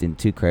ain't do nothing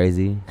too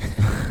crazy.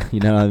 You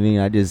know what I mean?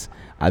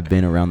 I've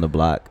been around the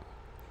block.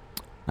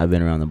 I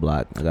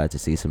got to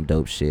see some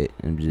dope shit,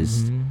 and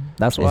just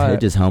That's why it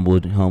just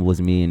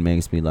humbles me and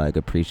makes me like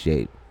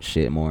appreciate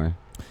shit more.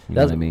 You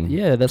know what I mean?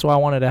 Yeah, that's why I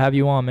wanted to have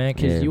you on, man,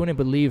 because Yeah. you wouldn't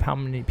believe how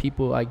many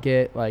people I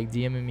get like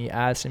DMing me,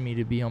 asking me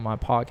to be on my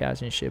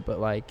podcast and shit. But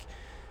like,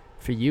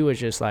 for you, it's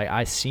just like,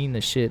 I seen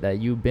the shit that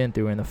you've been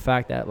through, and the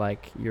fact that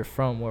like you're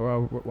from where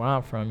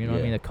I'm from, you know what I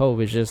Yeah. mean? The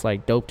Cove is just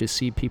like dope to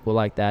see people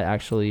like that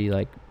actually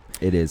like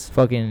It is.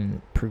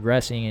 fucking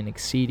progressing and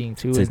exceeding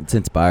too. It's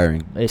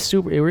inspiring. It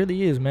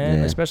really is, man.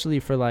 Yeah. Especially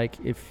for like,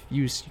 if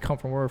you come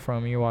from where we're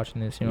from and you're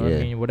watching this, you know what I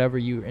Yeah. mean? Whatever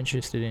you're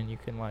interested in, you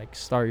can like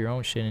start your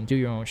own shit and do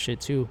your own shit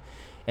too.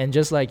 And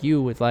just like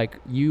you, with like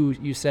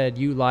you said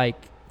you like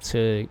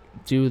to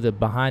do the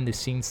behind the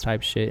scenes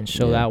type shit and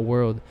show Yeah. that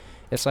world.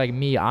 It's like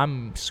me,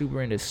 I'm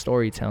super into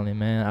storytelling,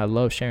 man. I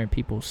love sharing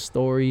people's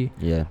story.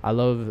 Yeah. I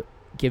love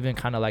giving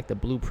kind of like the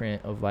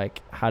blueprint of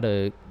like how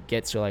to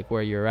get to like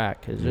where you're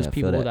at, because there's Yeah, I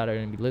feel people that. that are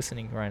gonna be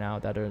listening right now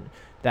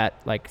that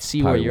like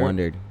see Probably where you're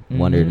wondered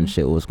Mhm. and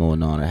shit what's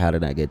going on, or how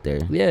did I get there?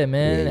 Yeah,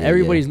 man. Yeah,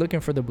 Everybody's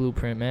looking for the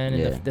blueprint, man.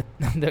 And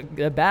Yeah.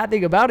 the bad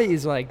thing about it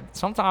is like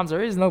sometimes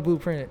there is no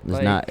blueprint. It's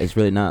Like, not. It's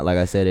really not. Like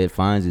I said, it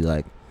finds you.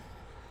 Like,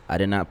 I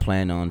did not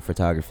plan on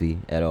photography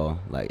at all.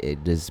 Like,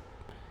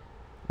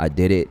 I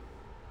did it.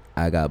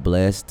 I got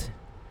blessed.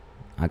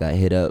 I got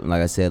hit up.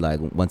 Like I said, like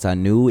once I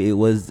knew it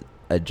was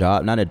a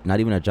job, not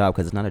even a job,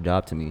 because it's not a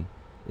job to me.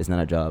 It's not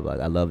a job. Like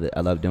I love it.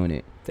 I love doing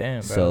it.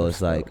 Damn, bro. So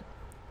it's like,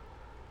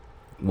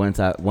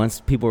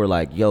 once people were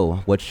like, "Yo,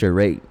 what's your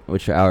rate?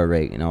 What's your hour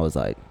rate?" And I was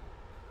like,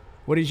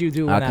 what did you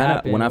do when that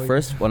happened? when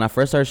I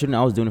first started shooting,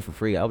 I was doing it for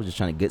free. I was just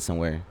trying to get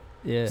somewhere.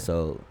 Yeah.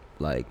 So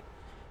like,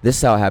 this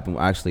is how it happened.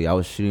 Actually, I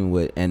was shooting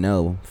with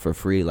NO for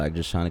free, like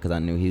just trying to, because I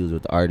knew he was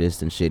with the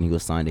artist and shit, and he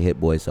was signed to Hit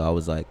Boy. So I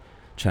was like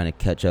trying to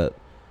catch up.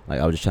 Like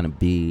I was just trying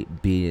to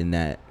be in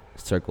that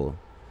circle.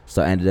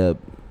 So I ended up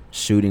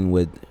shooting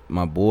with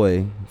my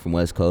boy from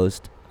West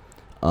Coast,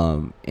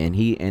 and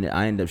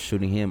I ended up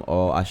shooting him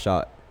all. I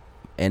shot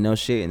NO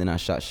shit, and then I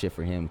shot shit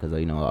for him because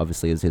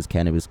obviously it was his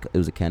cannabis. It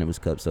was a cannabis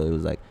cup, so it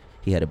was like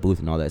he had a booth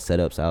and all that set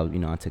up. So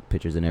I took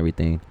pictures and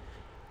everything.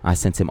 I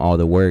sent him all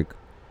the work,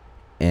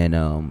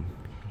 and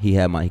he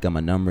got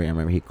my number. And I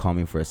remember he called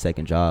me for a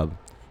second job,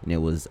 and it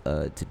was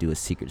to do a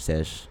secret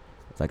sesh.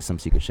 It's like some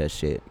secret sesh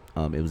shit.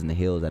 It was in the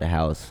hills at a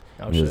house.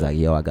 And he was like,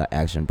 "Yo, I got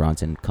Action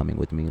Bronson coming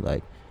with me."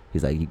 Like,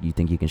 he's like, "You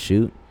think you can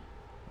shoot?"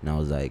 And I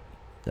was like,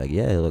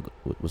 "Yeah, look,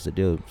 what's the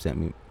deal?" Sent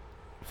me,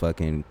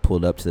 fucking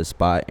pulled up to the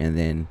spot, and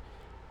then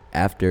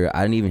after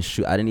I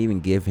didn't even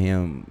give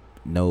him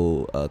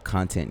no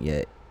content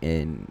yet.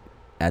 And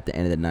at the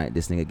end of the night,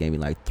 this nigga gave me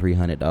like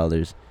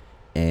 $300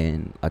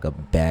 and like a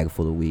bag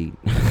full of weed.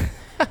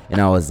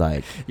 And I was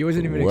like, you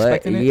wasn't even what?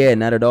 expecting it? Yeah,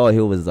 not at all. He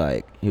was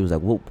like,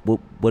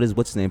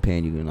 what's his name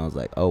paying you? And I was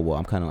like, oh, well,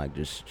 I'm kind of like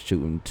just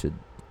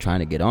trying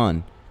to get on.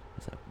 I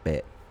was like,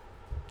 bet.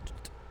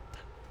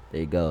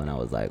 There you go. And I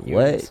was like, You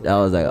what? just I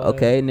was like, what?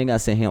 okay. Nigga, I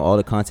sent him all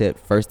the content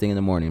first thing in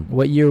the morning.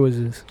 What year was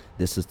this?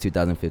 This was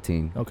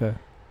 2015. Okay.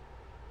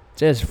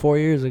 Just 4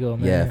 years ago,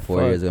 man. Yeah,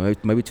 4 years Fuck. ago,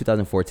 maybe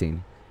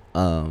 2014.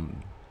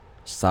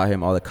 Saw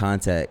him all the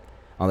content.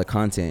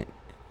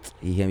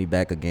 He hit me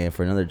back again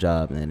for another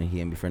job, and then he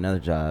hit me for another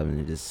job, and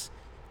it just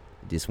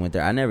went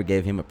there. I never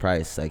gave him a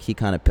price. Like he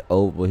kind of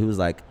well, he was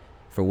like,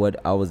 for what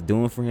I was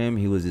doing for him,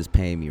 he was just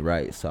paying me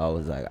right. So I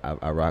was like,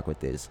 I rock with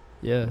this.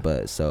 Yeah.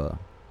 But so,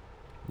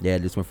 yeah,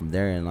 it just went from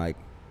there, and like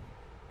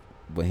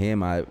with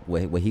him,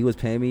 what he was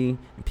paying me,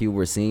 and people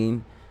were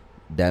seeing,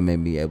 that made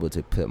me able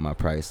to put my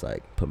price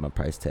tag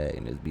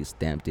and it be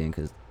stamped in,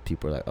 because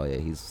people are like, oh yeah,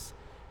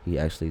 he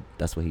actually,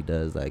 that's what he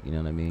does, like, you know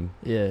what I mean?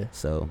 Yeah.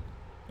 So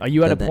Are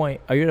you at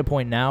a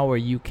point now where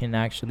you can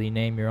actually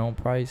name your own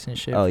price and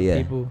shit? oh for yeah,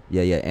 people?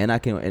 yeah, and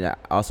I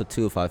also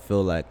too, if I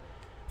feel like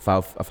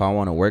if I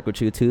want to work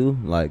with you too,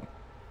 like,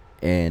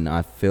 and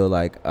I feel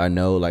like I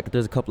know, like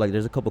there's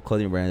a couple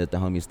clothing brands that the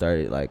homie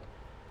started, like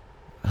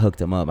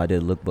hooked him up. I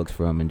did lookbooks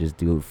for him and just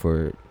do it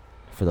for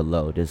the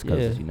low, just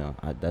because you know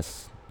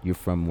you're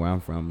from where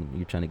I'm from,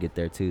 you're trying to get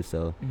there too,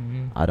 so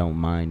I don't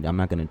mind. I'm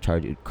not gonna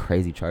charge you, you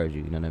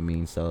know what I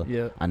mean? So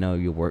Yeah. I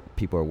know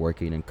people are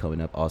working and coming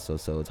up also,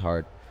 so it's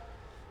hard.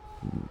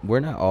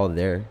 We're not all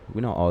there.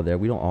 We don't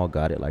all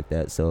got it like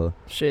that. So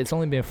Shit, it's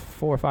only been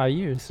 4 or 5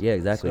 years. yeah,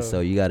 exactly. So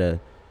you gotta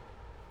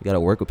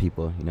work with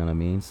people, you know what I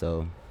mean?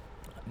 So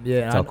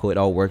Yeah. it's all cool. It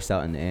all works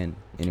out in the end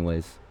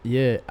anyways.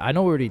 Yeah, I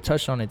know we already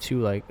touched on it too,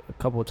 like a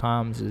couple of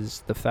times,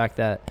 is the fact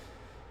that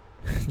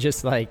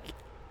just like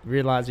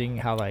realizing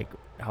how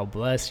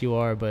blessed you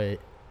are, but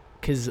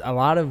because a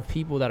lot of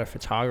people that are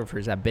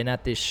photographers have been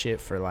at this shit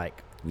for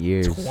like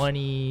Years. 20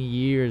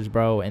 years,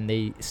 bro, and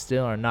they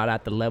still are not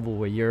at the level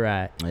where you're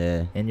at,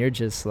 Yeah. and you're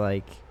just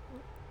like,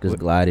 Just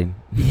gliding.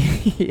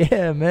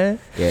 yeah, man.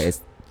 Yeah, it's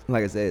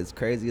like I said, it's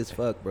crazy as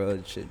fuck, bro.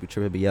 It should be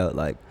tripping me out.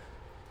 Like,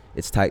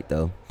 it's tight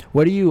though.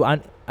 What do you? I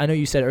know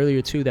you said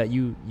earlier too that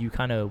you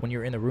kind of, when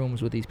you're in the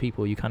rooms with these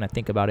people, you kind of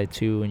think about it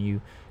too, and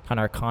you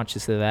kind of are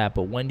conscious of that.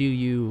 But when do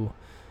you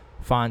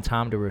find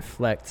time to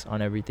reflect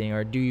on everything,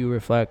 or do you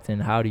reflect,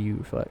 and how do you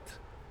reflect?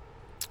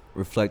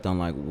 Reflect on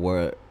like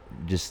where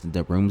just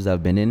the rooms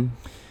I've been in,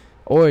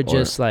 or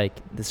just like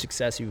the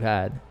success you've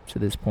had to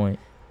this point.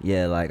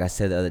 Yeah, like I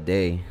said the other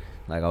day,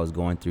 like I was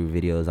going through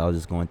videos. I was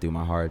just going through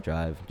my hard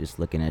drive, just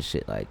looking at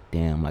shit. Like,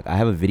 damn. Like I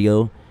have a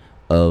video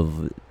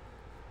of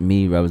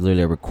me. I was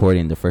literally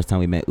recording the first time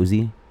we met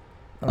Uzi.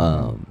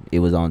 It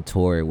was on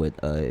tour with.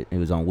 It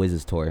was on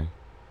Wiz's tour,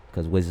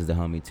 because Wiz is the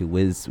homie too.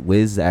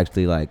 Wiz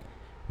actually, like,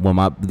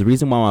 the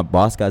reason why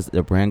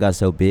the brand got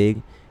so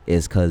big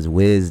is because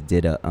Wiz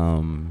did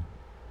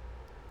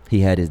he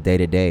had his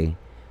day-to-day,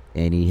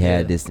 and he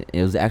had this.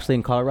 It was actually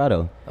in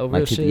Colorado. Oh, like,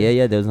 real shit?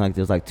 Yeah. There was like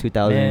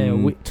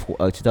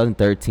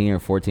 2013 or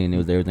 14. It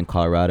was in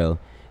Colorado,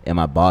 and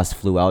my boss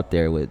flew out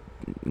there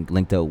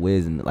linked up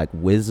Wiz, and like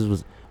Wiz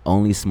was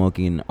only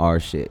smoking our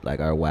shit,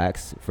 like our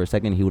wax. For a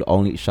second, he would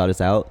only shout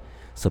us out.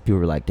 So people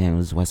were like, "Damn,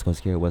 this is West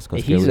Coast here, West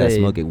Coast here. We gotta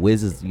smoke it."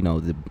 Wiz is,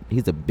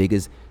 he's the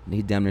biggest.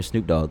 He's damn near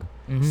Snoop Dogg.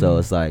 Mm-hmm. So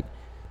it's like,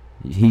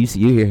 you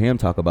hear him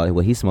talk about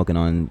what he's smoking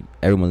on.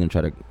 Everyone's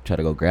gonna try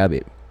to go grab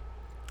it.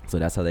 So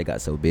that's how they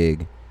got so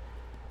big.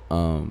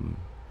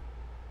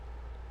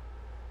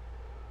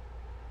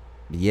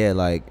 Yeah,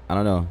 like, I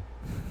don't know.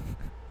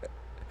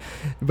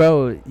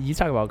 Bro, you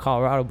talk about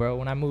Colorado, bro.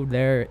 When I moved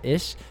there,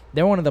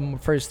 they're one of the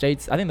first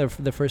states. I think they're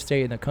the first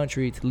state in the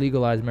country to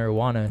legalize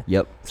marijuana.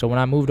 Yep. So when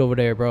I moved over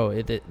there, bro,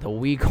 the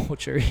weed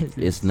culture is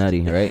It's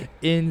nutty, right?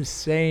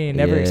 insane.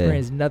 Never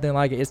experienced nothing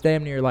like it. It's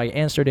damn near like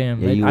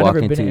Amsterdam. Yeah, like, you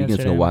can just go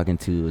Amsterdam. walk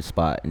into a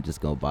spot and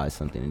just go buy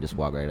something and just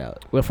walk right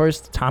out. Well, the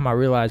first time I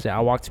realized that,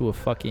 I walked to a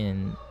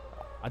fucking,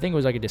 I think it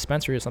was like a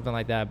dispensary or something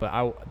like that.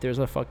 But there's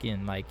a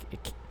fucking like,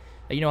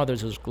 you know how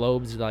there's those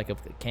globes like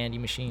of the candy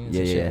machines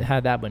and shit. Yeah. It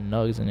had that but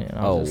nugs in it. And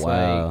I Oh was just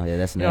wow, like, yeah,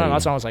 that's you know,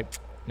 nutty. I was like,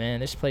 man,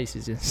 this place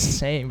is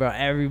insane, bro.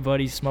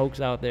 Everybody smokes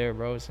out there,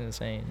 bro. It's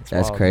insane. It's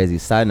That's wild. crazy.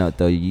 Side note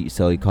though,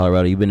 so in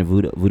Colorado, you been to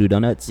Voodoo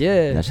Donuts?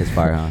 Yeah. That's just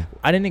fire, huh?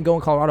 I didn't go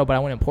in Colorado, but I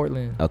went in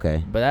Portland.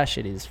 Okay. But that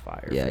shit is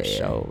fire for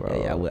sure,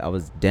 bro. Yeah. I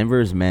was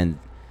Denver's, man.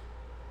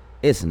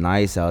 It's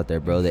nice out there,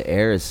 bro. The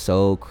air is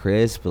so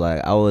crisp.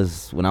 Like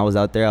when I was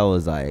out there, I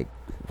was like,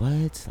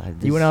 what?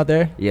 You went out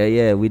there?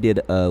 Yeah. We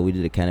did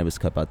a cannabis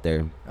cup out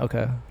there.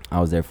 Okay.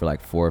 I was there for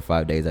like 4 or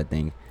 5 days, I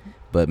think.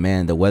 But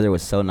man, the weather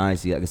was so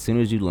nice. Like, as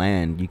soon as you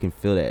land, you can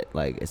feel that.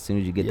 Like as soon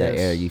as you get that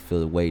air, you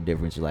feel it way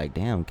different. You're like,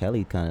 damn,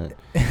 Kelly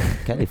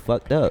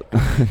fucked up.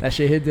 That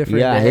shit hit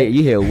different. Yeah,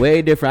 you hit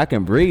way different. I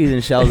can breathe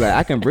and shit. I was like,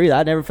 I can breathe.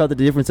 I never felt the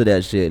difference of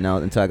that shit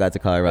until I got to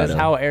Colorado. That's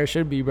how air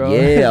should be, bro.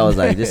 Yeah, I was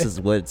like, this is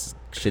what it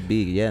should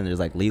be. Yeah, and there's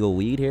like legal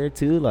weed here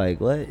too.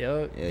 Like what?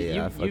 Yo,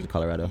 I fucked with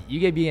Colorado.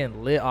 You get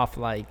being lit off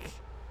like,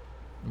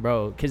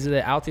 bro, because of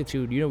the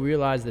altitude. You don't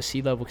realize the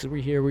sea level, because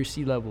we're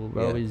sea level,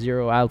 bro. Yeah. It's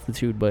 0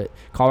 altitude, but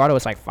Colorado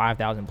it's like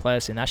 5,000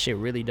 plus, and that shit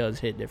really does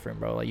hit different,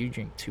 bro. Like you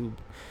drink two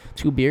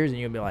beers and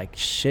you'll be like,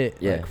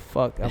 shit, like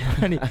fuck.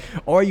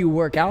 Or you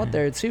work out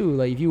there too.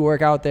 Like if you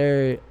work out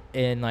there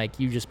and like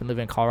you've just been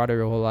living in Colorado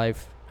your whole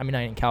life, I mean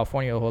not in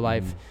California your whole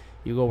life,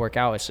 you go work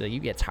out, so you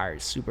get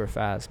tired super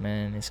fast,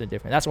 man. It's a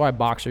different. That's why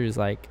boxers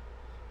like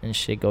and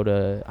shit, go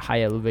to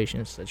high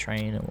elevations to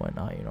train and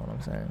whatnot. You know what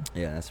I'm saying?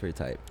 Yeah, that's pretty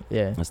tight.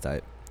 Yeah, That's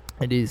tight.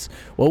 it is.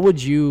 What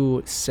would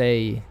you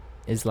say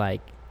is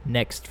like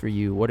next for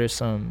you? What are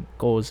some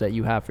goals that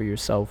you have for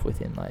yourself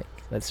within, like,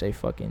 let's say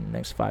fucking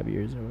next 5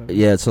 years or whatever?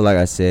 Yeah, so like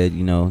I said,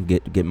 you know,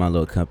 get my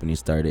little company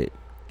started,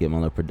 get my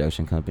little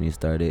production company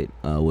started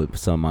with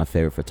some of my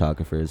favorite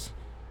photographers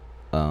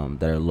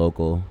that are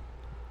local,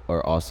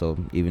 or also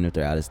even if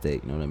they're out of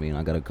state. You know what I mean?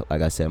 I got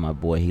like I said, my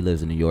boy, he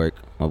lives in New York.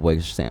 My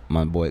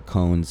boy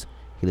Cones,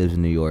 he lives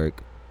in New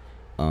York.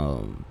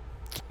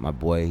 My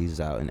boy, he's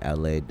out in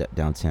LA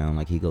downtown.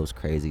 Like, he goes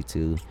crazy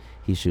too.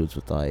 He shoots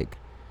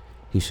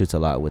a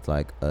lot with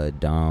like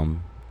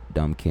Dom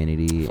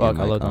Kennedy. Fuck, and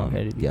I like, love Dom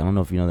Kennedy. Yeah, I don't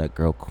know if you know that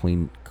girl,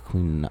 Queen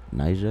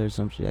Nija or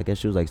some shit. I guess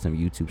she was like some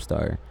YouTube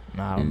star.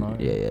 Nah, I don't know.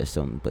 Yeah,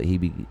 but he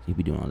be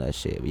doing all that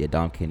shit. But yeah,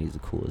 Dom Kennedy's the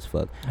cool as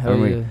fuck.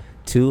 Hell yeah.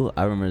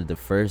 I remember the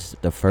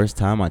first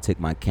time I took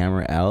my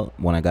camera out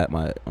when I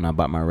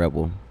bought my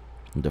Rebel.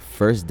 The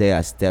first day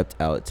I stepped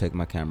out, took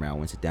my camera out,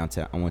 went to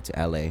downtown. I went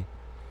to LA,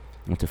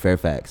 went to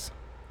Fairfax,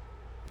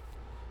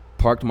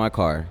 parked my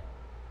car.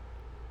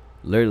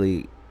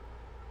 Literally,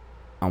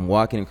 I'm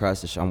walking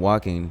across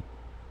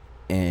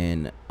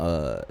and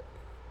I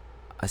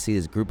see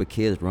this group of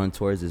kids run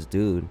towards this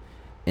dude,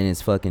 and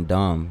it's fucking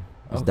Dom.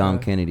 It's Dom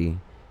Kennedy.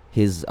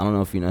 I don't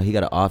know if you know, he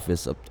got an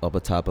office up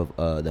atop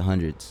of the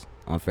Hundreds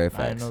on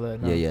Fairfax. I didn't know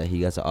that. No. Yeah,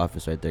 he got an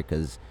office right there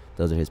because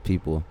those are his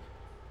people.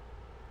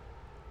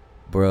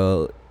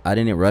 Bro, I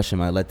didn't rush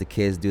him. I let the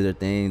kids do their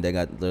thing. They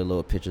got their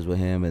little pictures with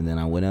him, and then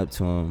I went up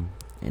to him,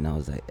 and I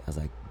was like,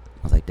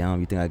 "Damn,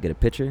 you think I get a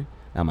picture?"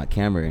 I had my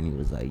camera, and he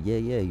was like, "Yeah."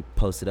 He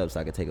posted up so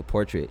I could take a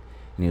portrait,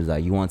 and he was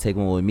like, "You want to take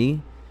one with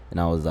me?"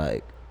 And I was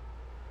like,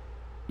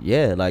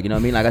 "Yeah," like, you know what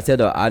I mean. Like I said,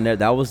 though, I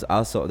was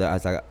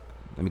like,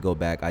 let me go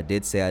back. I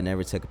did say I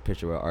never took a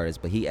picture with an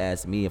artist, but he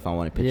asked me if I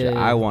wanted a picture. Yeah.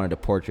 I wanted a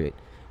portrait,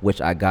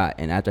 which I got,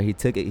 and after he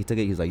took it.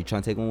 He was like, "You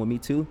trying to take one with me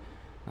too?"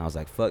 I was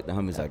like, "Fuck." The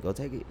homie's like, "Go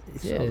take it."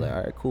 So I was like,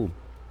 "All right, cool."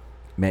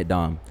 Met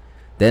Dom.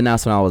 Then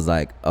that's when I was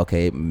like,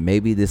 okay,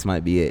 maybe this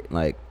might be it.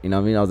 Like, you know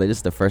what I mean? I was like, this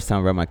is the first time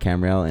I brought my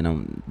camera out,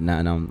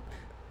 and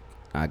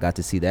I got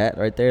to see that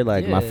right there.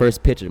 Like, my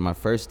first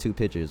two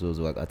pictures was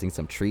like, I think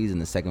some trees,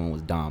 and the second one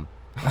was Dom.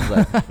 I was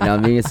like, you know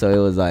what I mean? So it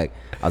was like,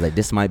 I was like,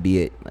 this might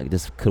be it. Like,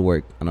 this could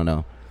work. I don't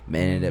know.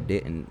 Man, it ended up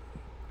didn't.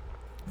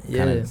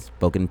 Kind of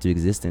spoken into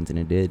existence, and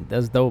it did.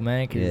 That's dope,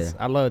 man. Cause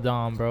I love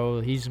Dom, bro.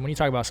 When you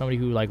talk about somebody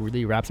who like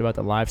really raps about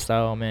the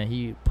lifestyle, man,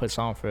 he puts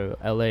on for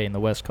LA and the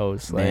West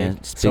Coast. Like,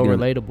 man, so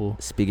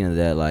relatable. Speaking of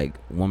that, like,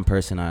 one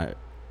person I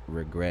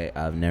regret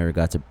I've never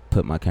got to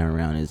put my camera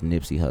around is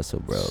Nipsey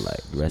Hussle, bro.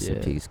 Like, rest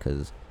in peace,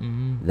 cause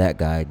that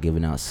guy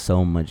giving out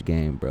so much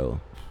game,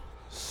 bro.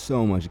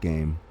 So much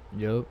game.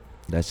 Yep.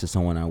 That's just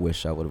someone I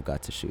wish I would have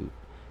got to shoot,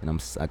 and I'm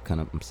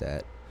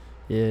sad.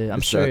 Yeah, I'm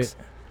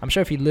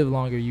sure if he lived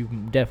longer, you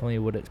definitely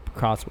would have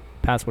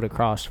paths would have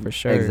crossed for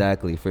sure.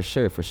 Exactly, for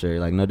sure,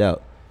 like, no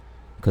doubt.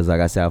 Because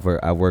like I said,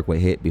 I've worked with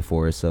Hit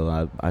before,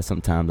 so I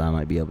sometimes I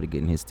might be able to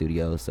get in his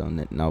studio. So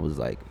and I was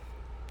like,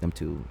 them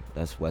two,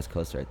 that's West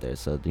Coast right there.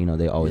 So, you know,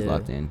 they always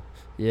locked in.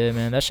 Yeah,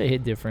 man, that shit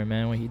hit different,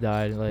 man, when he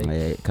died.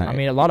 Like, I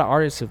mean, a lot of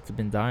artists have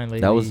been dying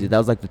lately. That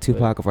was like the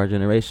Tupac of our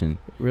generation.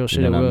 Real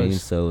shit, you know it what was. I mean?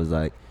 So it was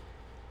like,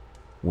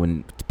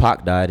 when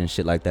Pac died and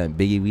shit like that, and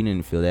Biggie, we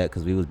didn't feel that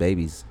because we was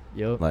babies.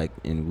 Yep. Like,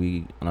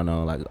 and I don't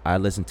know, like, I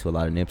listened to a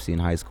lot of Nipsey in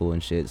high school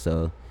and shit.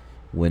 So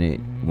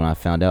when I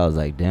found out, I was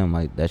like, damn,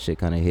 like, that shit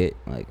kind of hit.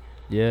 Like,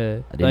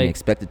 yeah, I didn't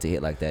expect it to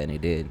hit like that, and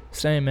it did.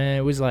 Same, man.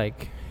 It was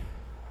like,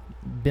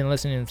 been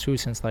listening to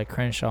since like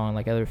Crenshaw and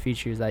like other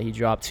features that he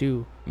dropped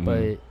too.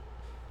 But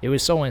it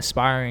was so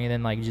inspiring, and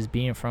then like just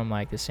being from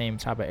like the same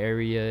type of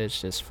area,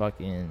 it's just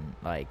fucking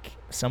like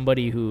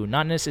somebody who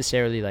not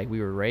necessarily like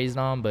we were raised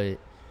on, but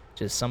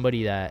just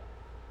somebody that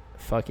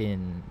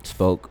fucking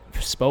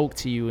spoke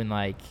to you, and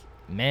like,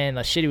 man,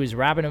 the shit he was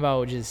rapping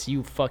about just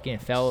you fucking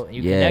felt,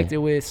 you connected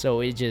with.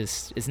 So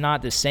it's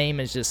not the same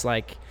as just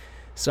like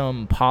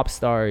some pop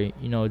star, you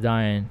know,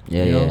 dying.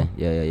 Yeah,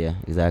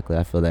 exactly.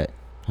 I feel that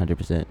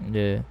 100%.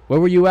 Yeah. Where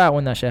were you at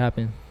when that shit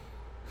happened?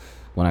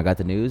 When I got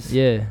the news?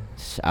 Yeah.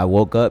 I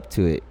woke up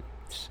to it.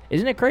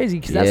 Isn't it crazy?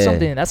 Because that's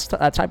something, that's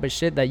that type of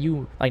shit that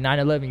you, like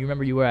 9/11, you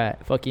remember you were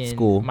at fucking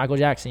school. Michael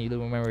Jackson, you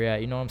remember you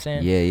at, you know what I'm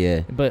saying?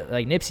 Yeah. But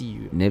like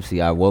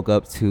Nipsey, I woke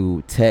up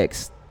to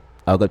text.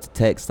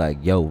 Like,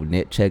 yo,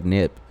 check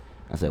Nip.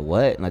 I said,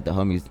 what? And like, the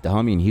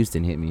homie in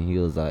Houston hit me. He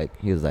was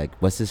like,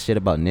 what's this shit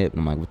about Nip? And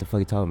I'm like, what the fuck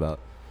you talking about?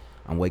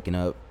 I'm waking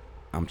up,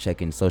 I'm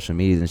checking social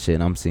medias and shit,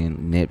 and I'm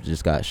seeing Nip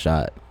just got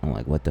shot. I'm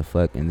like, what the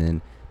fuck? And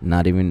then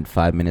not even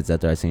 5 minutes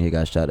after I seen he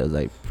got shot, I was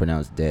like,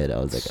 pronounced dead. I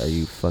was like, are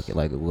you fucking,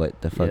 like,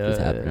 what the fuck is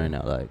happening right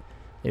now? Like,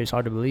 it was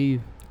hard to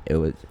believe. It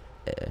was,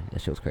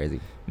 that shit was crazy.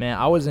 Man,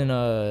 I was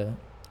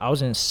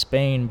in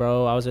Spain,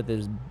 bro. I was at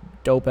this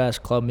dope ass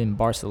club in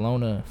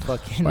Barcelona,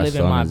 fucking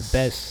living my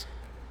best.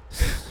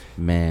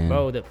 Man,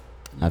 bro,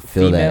 I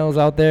feel females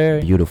out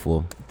there.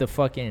 Beautiful. The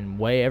fucking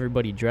way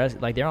everybody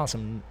dressed, like they're on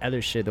some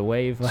other shit. The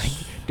wave, like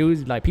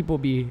dudes, like people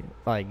be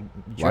like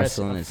dressed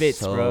in fits,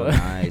 so bro.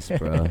 Nice,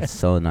 bro.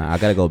 So nice.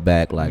 I gotta go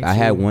back. Like I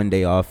had one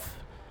day off.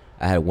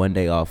 I had one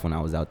day off when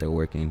I was out there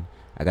working.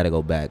 I gotta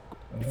go back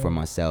for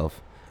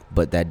myself.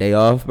 But that day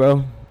off,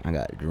 bro, I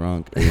got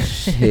drunk as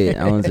shit.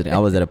 I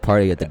was at a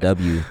party at the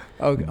W.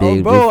 Okay.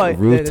 Big bro,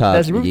 rooftop.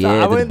 That's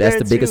rooftop. Yeah, that's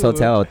the biggest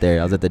hotel out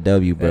there. I was at the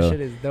W, bro. That shit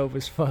is dope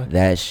as fuck.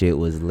 That shit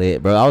was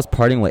lit, bro. I was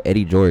partying with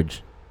Eddie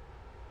George.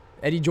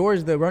 Eddie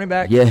George, the running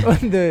back. Yeah.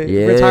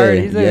 Retired.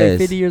 He's like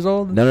 50 years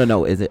old.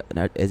 No. Is it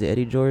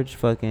Eddie George?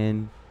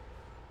 Fucking.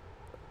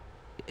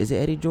 Is it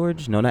Eddie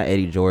George? No, not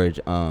Eddie George.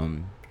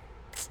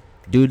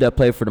 Dude that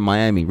played for the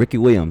Miami, Ricky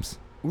Williams.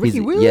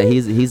 Williams? Yeah,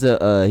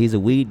 he's a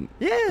weed.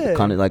 Yeah.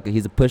 Kind of like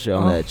he's a pusher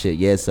on that shit.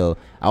 Yeah, so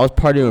I was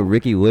partying with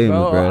Ricky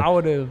Williams, bro. I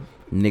would have.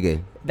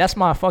 Nigga. That's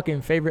my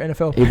fucking favorite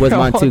NFL player. It was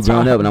mine too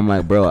growing up, and I'm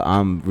like, bro,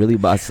 I'm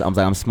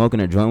I'm smoking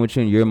a joint with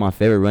you, and you're my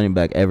favorite running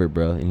back ever,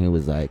 bro. And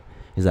he's like,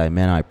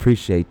 man, I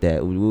appreciate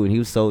that. And he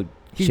was so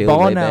He's chill,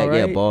 bald laid now, back.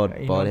 right? Yeah, bald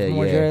head.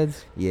 More Yeah.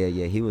 dreads. Yeah.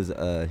 He was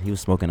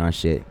smoking our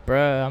shit.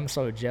 Bruh, I'm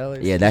so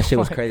jealous. Yeah, that shit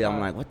was Oh my crazy. God. I'm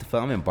like, what the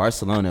fuck? I'm in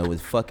Barcelona with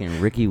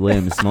fucking Ricky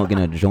Williams smoking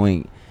a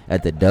joint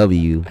at the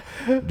W,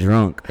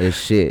 drunk as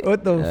shit.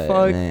 What the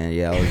fuck? Man,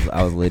 yeah,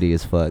 I was litty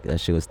as fuck.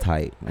 That shit was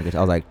tight. Like, I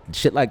was like,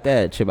 shit like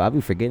that, Chip. I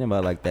be forgetting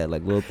about like that,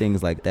 like little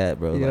things like that,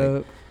 bro.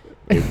 Yep.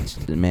 Like,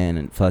 it's, man,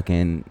 and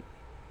fucking,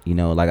 you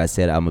know, like I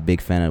said, I'm a big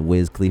fan of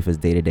Wiz Khalifa's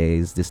Day to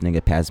Days. This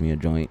nigga passed me a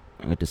joint.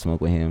 I got to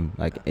smoke with him,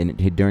 like,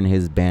 during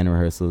his band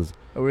rehearsals.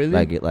 Oh,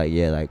 really?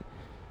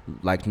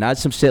 Like not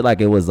some shit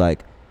like it was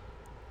like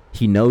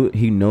he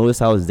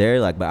noticed I was there,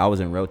 like, but I was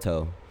in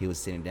Roto. He was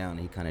sitting down and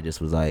he kind of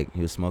just was like,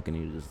 he was smoking,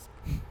 he was just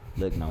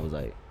looking. I was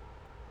like,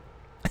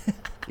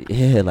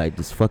 yeah, like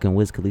this fucking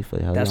Wiz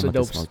Khalifa. How That's am a I about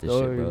dope to smoke this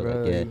story, shit,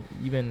 bro. Like, yeah,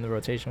 You been in the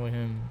rotation with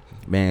him.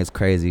 man, it's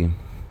crazy.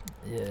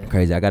 Yeah.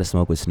 Crazy. I gotta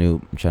smoke with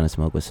Snoop. I'm trying to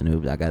smoke with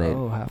Snoop. I gotta.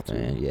 Oh, have to.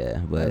 Man,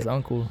 yeah, but That's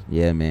uncle.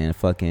 yeah, man,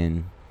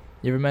 fucking.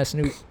 You ever met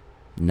Snoop?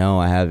 No,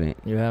 I haven't.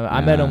 You have.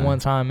 I met him Nah. one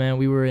time, man.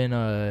 We were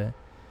in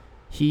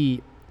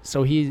he's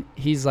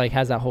like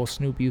has that whole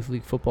Snoop Youth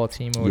League football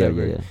team or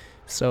whatever. Yeah.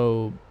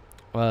 So,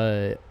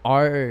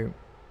 our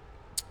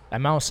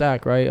at Mount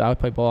Sac, right? I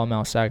play ball at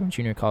Mount Sac in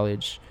junior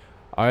college.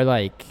 Our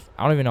like,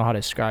 I don't even know how to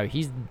describe it.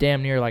 He's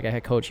damn near like a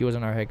head coach. He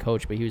wasn't our head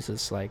coach, but he was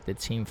just like the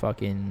team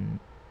fucking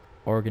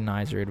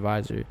organizer,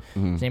 advisor.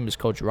 Mhm. His name is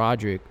Coach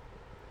Roderick.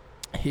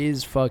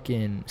 His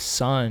fucking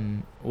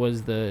son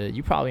was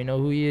you probably know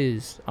who he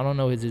is. I don't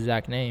know his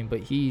exact name,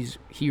 but he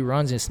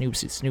runs in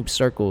Snoop's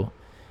circle.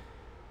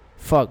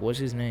 Fuck, what's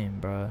his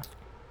name, bro?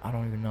 I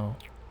don't even know.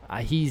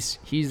 He's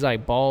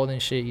like bald and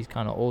shit. He's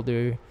kind of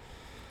older.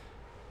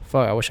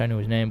 Fuck, I wish I knew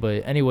his name,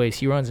 but anyways,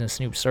 he runs in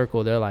Snoop's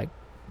circle. They're like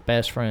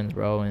best friends,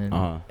 bro,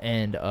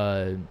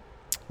 and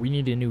we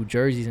needed new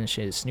jerseys and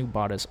shit. Snoop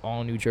bought us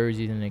all new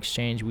jerseys. In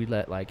exchange, we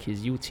let like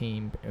his youth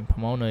team in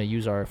Pomona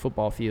use our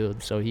football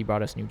field. So he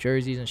brought us new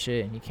jerseys and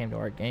shit, and he came to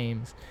our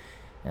games.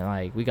 And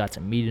like we got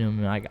to meet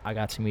him, and I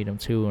got to meet him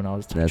too. And I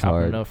was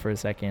chopping it up for a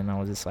second. And I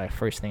was just like,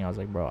 first thing I was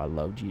like, bro, I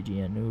love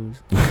GGN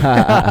News.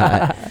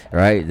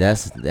 Right,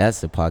 that's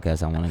the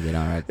podcast I want to get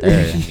on right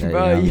there. You know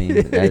what I mean?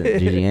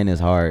 GGN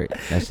is hard.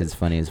 That shit's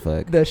funny as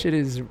fuck. That shit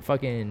is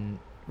fucking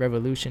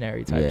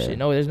revolutionary type shit.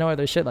 No, there's no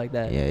other shit like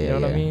that. Yeah, you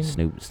know what I mean?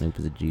 Snoop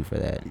is a G for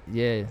that.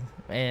 Yeah,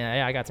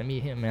 man, I got to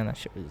meet him, man. That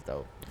shit was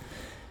dope.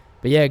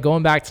 But yeah,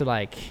 going back to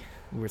like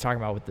we were talking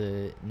about with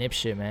the nip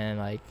shit, man.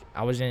 Like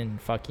I was in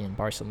fucking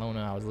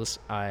Barcelona.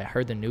 I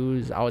heard the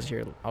news. I was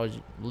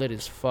lit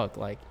as fuck,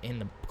 like in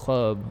the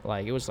club.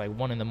 Like it was like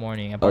 1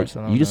 a.m. at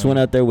Barcelona. You just went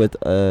out there with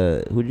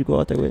who'd you go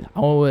out there with? I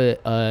went with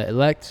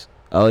Elect.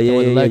 Oh yeah.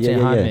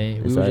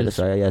 Jaime. That's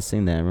right. Yeah, I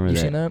seen that. I remember you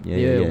that. Seen that?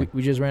 Yeah.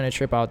 We just ran a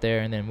trip out there,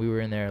 and then we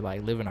were in there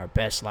like living our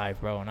best life,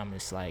 bro. And I'm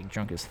just like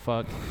drunk as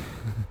fuck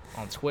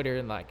on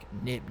Twitter, like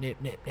nip.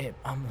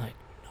 I'm like,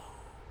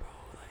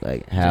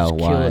 like how,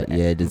 just why?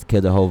 Yeah, just kill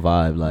the whole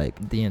vibe,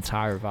 like the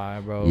entire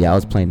vibe, bro. Yeah, I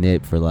was playing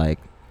Nip for like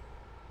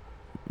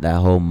that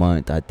whole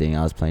month. I think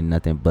I was playing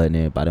nothing but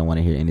Nip. I didn't want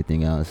to hear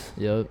anything else.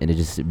 Yep. And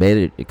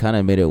it kind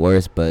of made it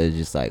worse, but it's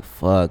just like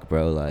fuck,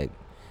 bro. Like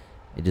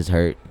it just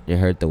hurt. It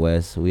hurt the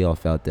West. We all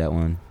felt that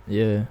one.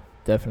 Yeah,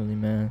 definitely,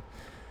 man.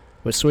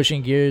 But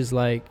switching gears,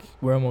 like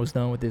we're almost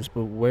done with this.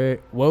 But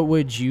what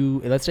would you?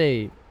 Let's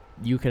say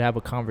you could have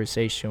a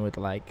conversation with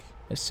like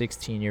a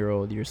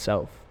 16-year-old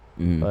yourself.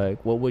 Mm-hmm.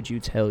 Like, what would you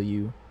tell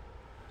you?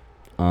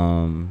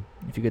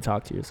 If you could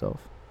talk to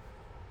yourself.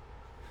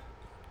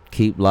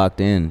 Keep locked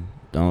in.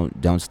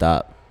 Don't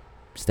stop.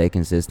 Stay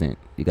consistent.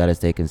 You gotta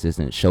stay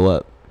consistent. Show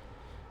up.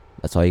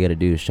 That's all you gotta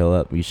do. Show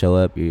up. You show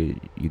up, you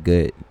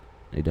good.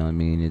 You know what I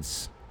mean?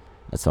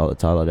 That's all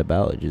it's all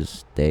about.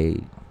 Just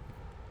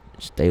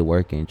stay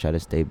working. Try to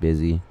stay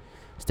busy.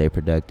 Stay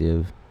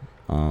productive.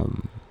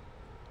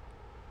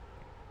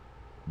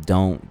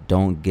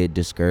 Don't get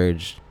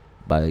discouraged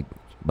by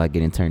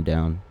getting turned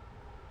down.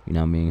 You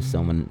know what I mean?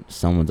 Mm-hmm.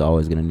 Someone's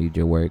always gonna need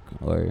your work,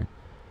 or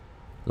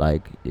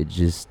like it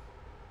just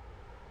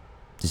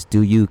just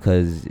do you,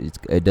 because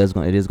it is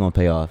gonna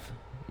pay off.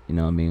 You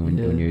know what I mean?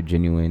 When you're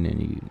genuine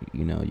and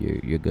you know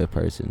you're a good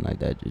person like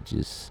that,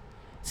 it's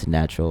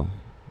natural.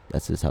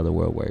 That's just how the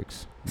world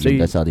works. So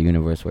that's how the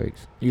universe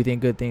works. You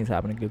think good things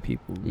happen to good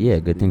people? Yeah,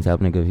 good things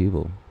happen to good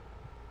people.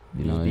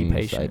 You know, be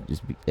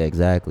patient.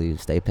 Exactly.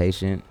 Stay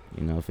patient.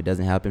 You know, if it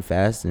doesn't happen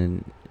fast,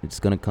 then it's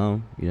gonna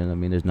come. You know what I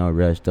mean? There's no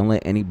rush. Don't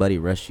let anybody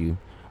rush you,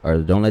 or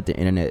don't let the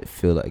internet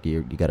feel like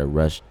you gotta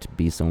rush to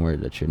be somewhere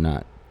that you're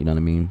not. You know what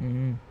I mean?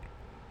 Mm-hmm.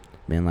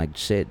 Man, like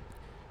shit.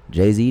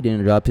 Jay-Z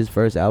didn't drop his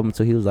first album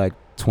until he was like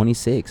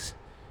 26.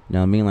 You know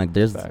what I mean? Like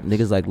there's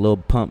niggas like Lil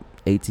Pump.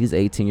 He's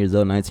 18 years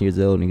old, 19 years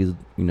old, and he's,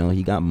 you know,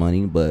 he got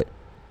money, but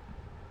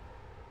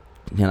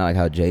you know, like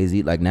how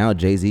Jay-Z, like now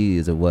Jay-Z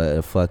is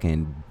a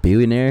fucking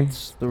billionaire.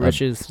 It's the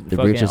richest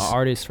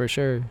artist for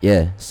sure.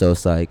 Yeah, so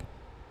it's like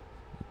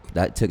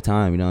that took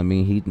time. You know what I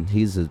mean?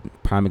 He's a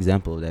prime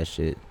example of that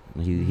shit.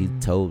 He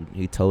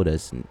told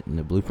us in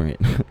the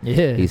blueprint.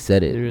 Yeah, he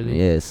said it. Literally.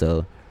 Yeah,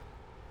 so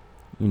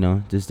you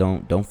know, just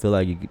don't feel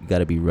like you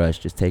gotta be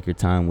rushed. Just take your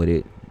time with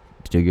it.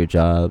 Do your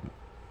job.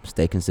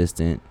 Stay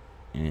consistent,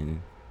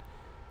 and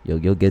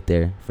you'll get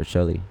there for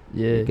surely.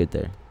 Yeah, you'll get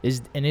there.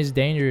 It's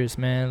dangerous,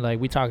 man. Like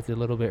we talked a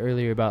little bit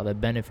earlier about the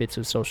benefits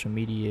of social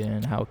media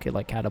and how it could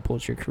like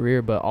catapult your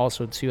career, but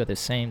also too at the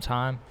same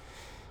time,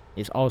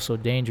 it's also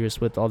dangerous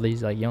with all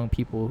these like young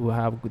people who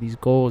have these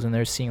goals, and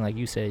they're seeing, like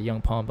you said,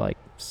 Young Pump, like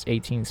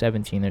 18,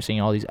 17. They're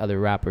seeing all these other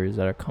rappers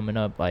that are coming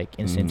up like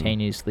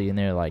instantaneously, and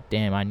they're like,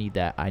 damn, I need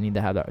that. I need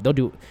to have that. They'll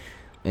do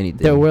anything.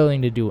 They're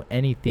willing to do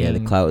anything. Yeah, the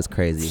clout is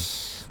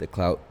crazy. The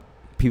clout.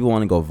 People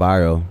want to go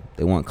viral.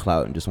 They want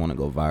clout and just want to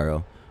go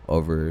viral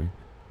over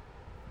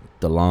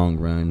the long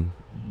run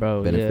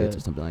benefits or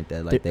something like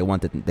that. Like they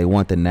want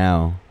the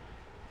now.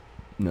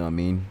 You know what I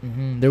mean?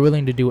 Mm-hmm. They're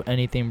willing to do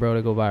anything, bro,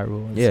 to go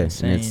viral.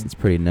 It's insane. And it's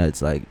pretty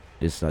nuts. Like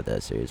it's not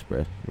that serious,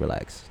 bro.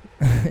 Relax.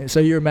 So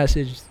your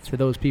message to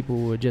those people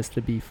would just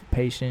to be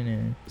patient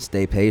and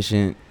stay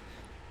patient.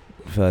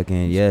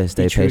 Fucking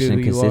stay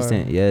patient,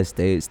 consistent. Yeah,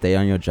 stay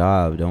on your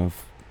job. Don't,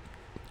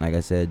 like I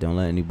said, don't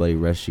let anybody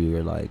rush you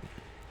or like,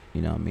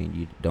 you know what I mean?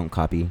 You don't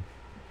copy.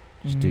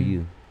 Just do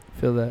you.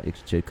 Feel that.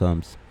 Shit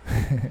comes.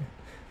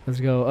 Let's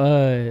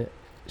go.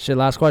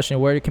 Last question.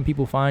 Where can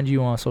people find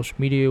you on social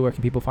media? Where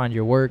can people find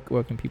your work?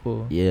 Where can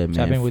people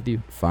tap in with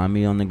you? Find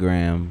me on the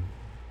gram.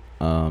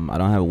 I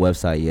don't have a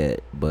website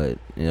yet, but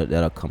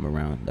that'll come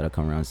around. That'll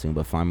come around soon.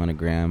 But find me on the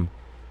gram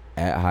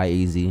at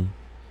HiEasy,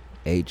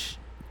 H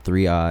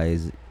 3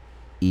 I's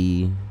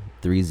E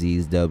 3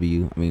 Z's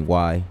W. I mean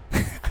Y.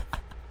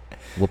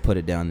 We'll put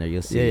it down there.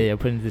 You'll see. Yeah.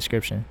 Put it in the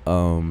description.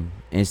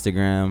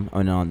 Instagram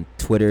and on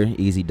Twitter,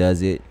 Easy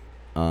Does It.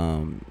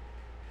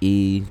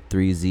 E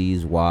 3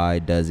 Z's Y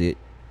Does It.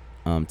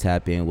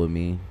 Tap in with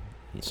me.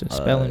 So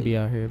spelling bee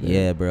out here, baby.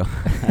 Yeah, bro.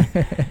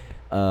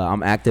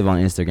 I'm active on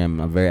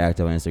Instagram. I'm very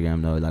active on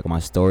Instagram though. Like my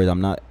stories,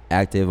 I'm not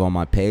active on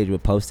my page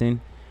with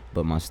posting,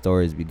 but my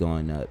stories be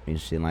going up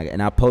and shit. Like,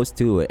 and I post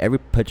too. Every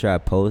picture I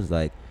post,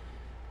 like,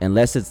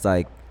 unless it's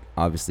like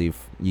obviously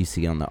if you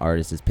see on the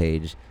artist's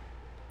page,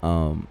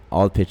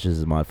 all pictures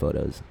is my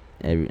photos.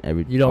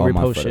 Every you don't all repost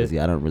my photos. shit.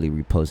 Yeah, I don't really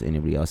repost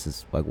anybody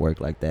else's like work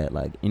like that.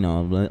 Like, you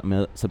know, I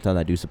mean, sometimes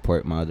I do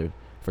support my other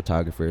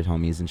photographers,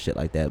 homies, and shit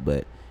like that.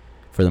 But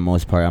for the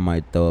most part, I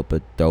might throw up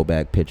a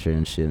throwback picture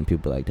and shit, and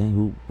people are like,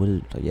 "Dang, what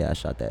is it?" Like, yeah, I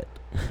shot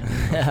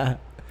that.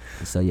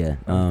 So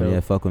yeah,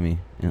 fuck with me.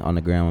 And on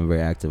the gram, I'm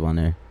very active on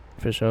there.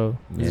 For sure.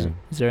 Yeah.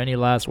 Is there any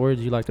last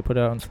words you'd like to put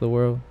out into the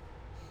world?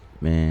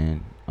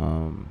 Man,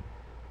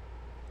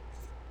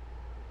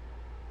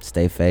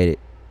 stay faded.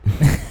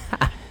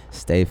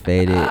 Stay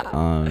faded.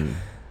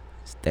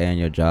 Stay on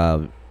your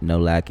job. No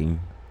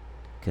lacking.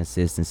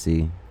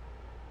 Consistency.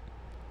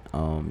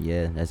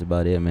 That's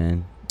about it,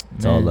 man.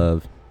 It's all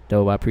love.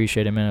 Dope. I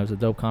appreciate it, man. It was a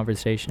dope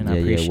conversation. I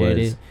appreciate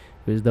it.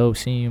 It was dope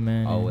seeing you,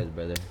 man. Always,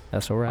 brother.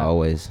 That's a wrap.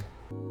 Always.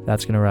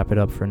 That's going to wrap it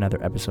up for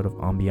another episode of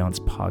Ambiance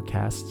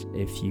Podcast.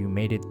 If you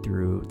made it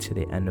through to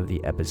the end of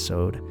the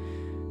episode,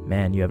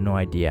 man, you have no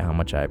idea how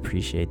much I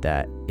appreciate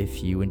that.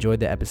 If you enjoyed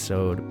the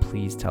episode,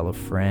 please tell a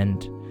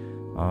friend.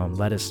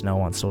 Let us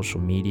know on social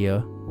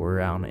media.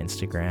 We're on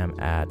Instagram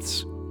at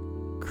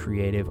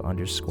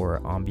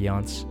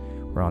creative_ambiance.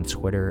 We're on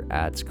Twitter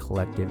at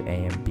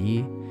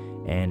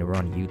collectiveamb, and we're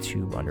on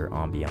YouTube under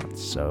Ambiance.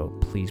 So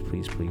please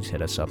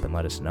hit us up and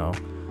let us know.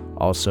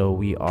 Also,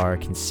 we are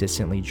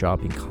consistently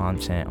dropping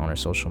content on our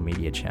social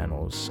media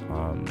channels,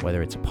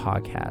 whether it's a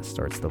podcast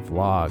or it's the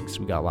vlogs.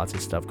 We got lots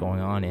of stuff going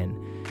on, and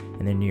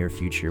in the near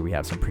future, we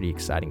have some pretty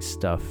exciting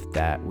stuff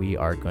that we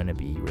are going to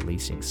be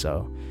releasing.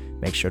 So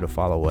make sure to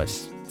follow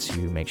us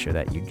to make sure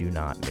that you do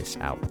not miss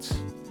out.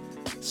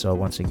 So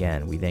once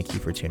again, we thank you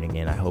for tuning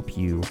in. I hope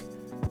you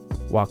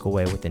walk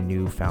away with a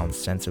newfound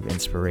sense of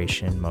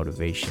inspiration,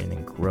 motivation,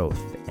 and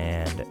growth,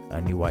 and a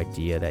new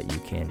idea that you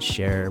can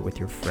share with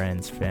your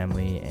friends,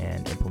 family,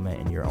 and implement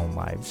in your own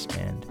lives.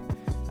 And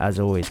as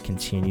always,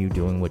 continue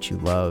doing what you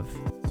love,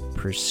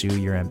 pursue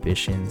your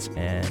ambitions,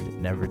 and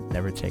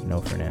never take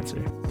no for an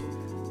answer.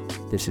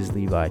 This is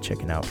Levi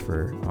checking out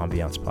for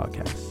Ambiance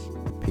Podcast.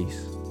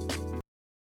 Peace.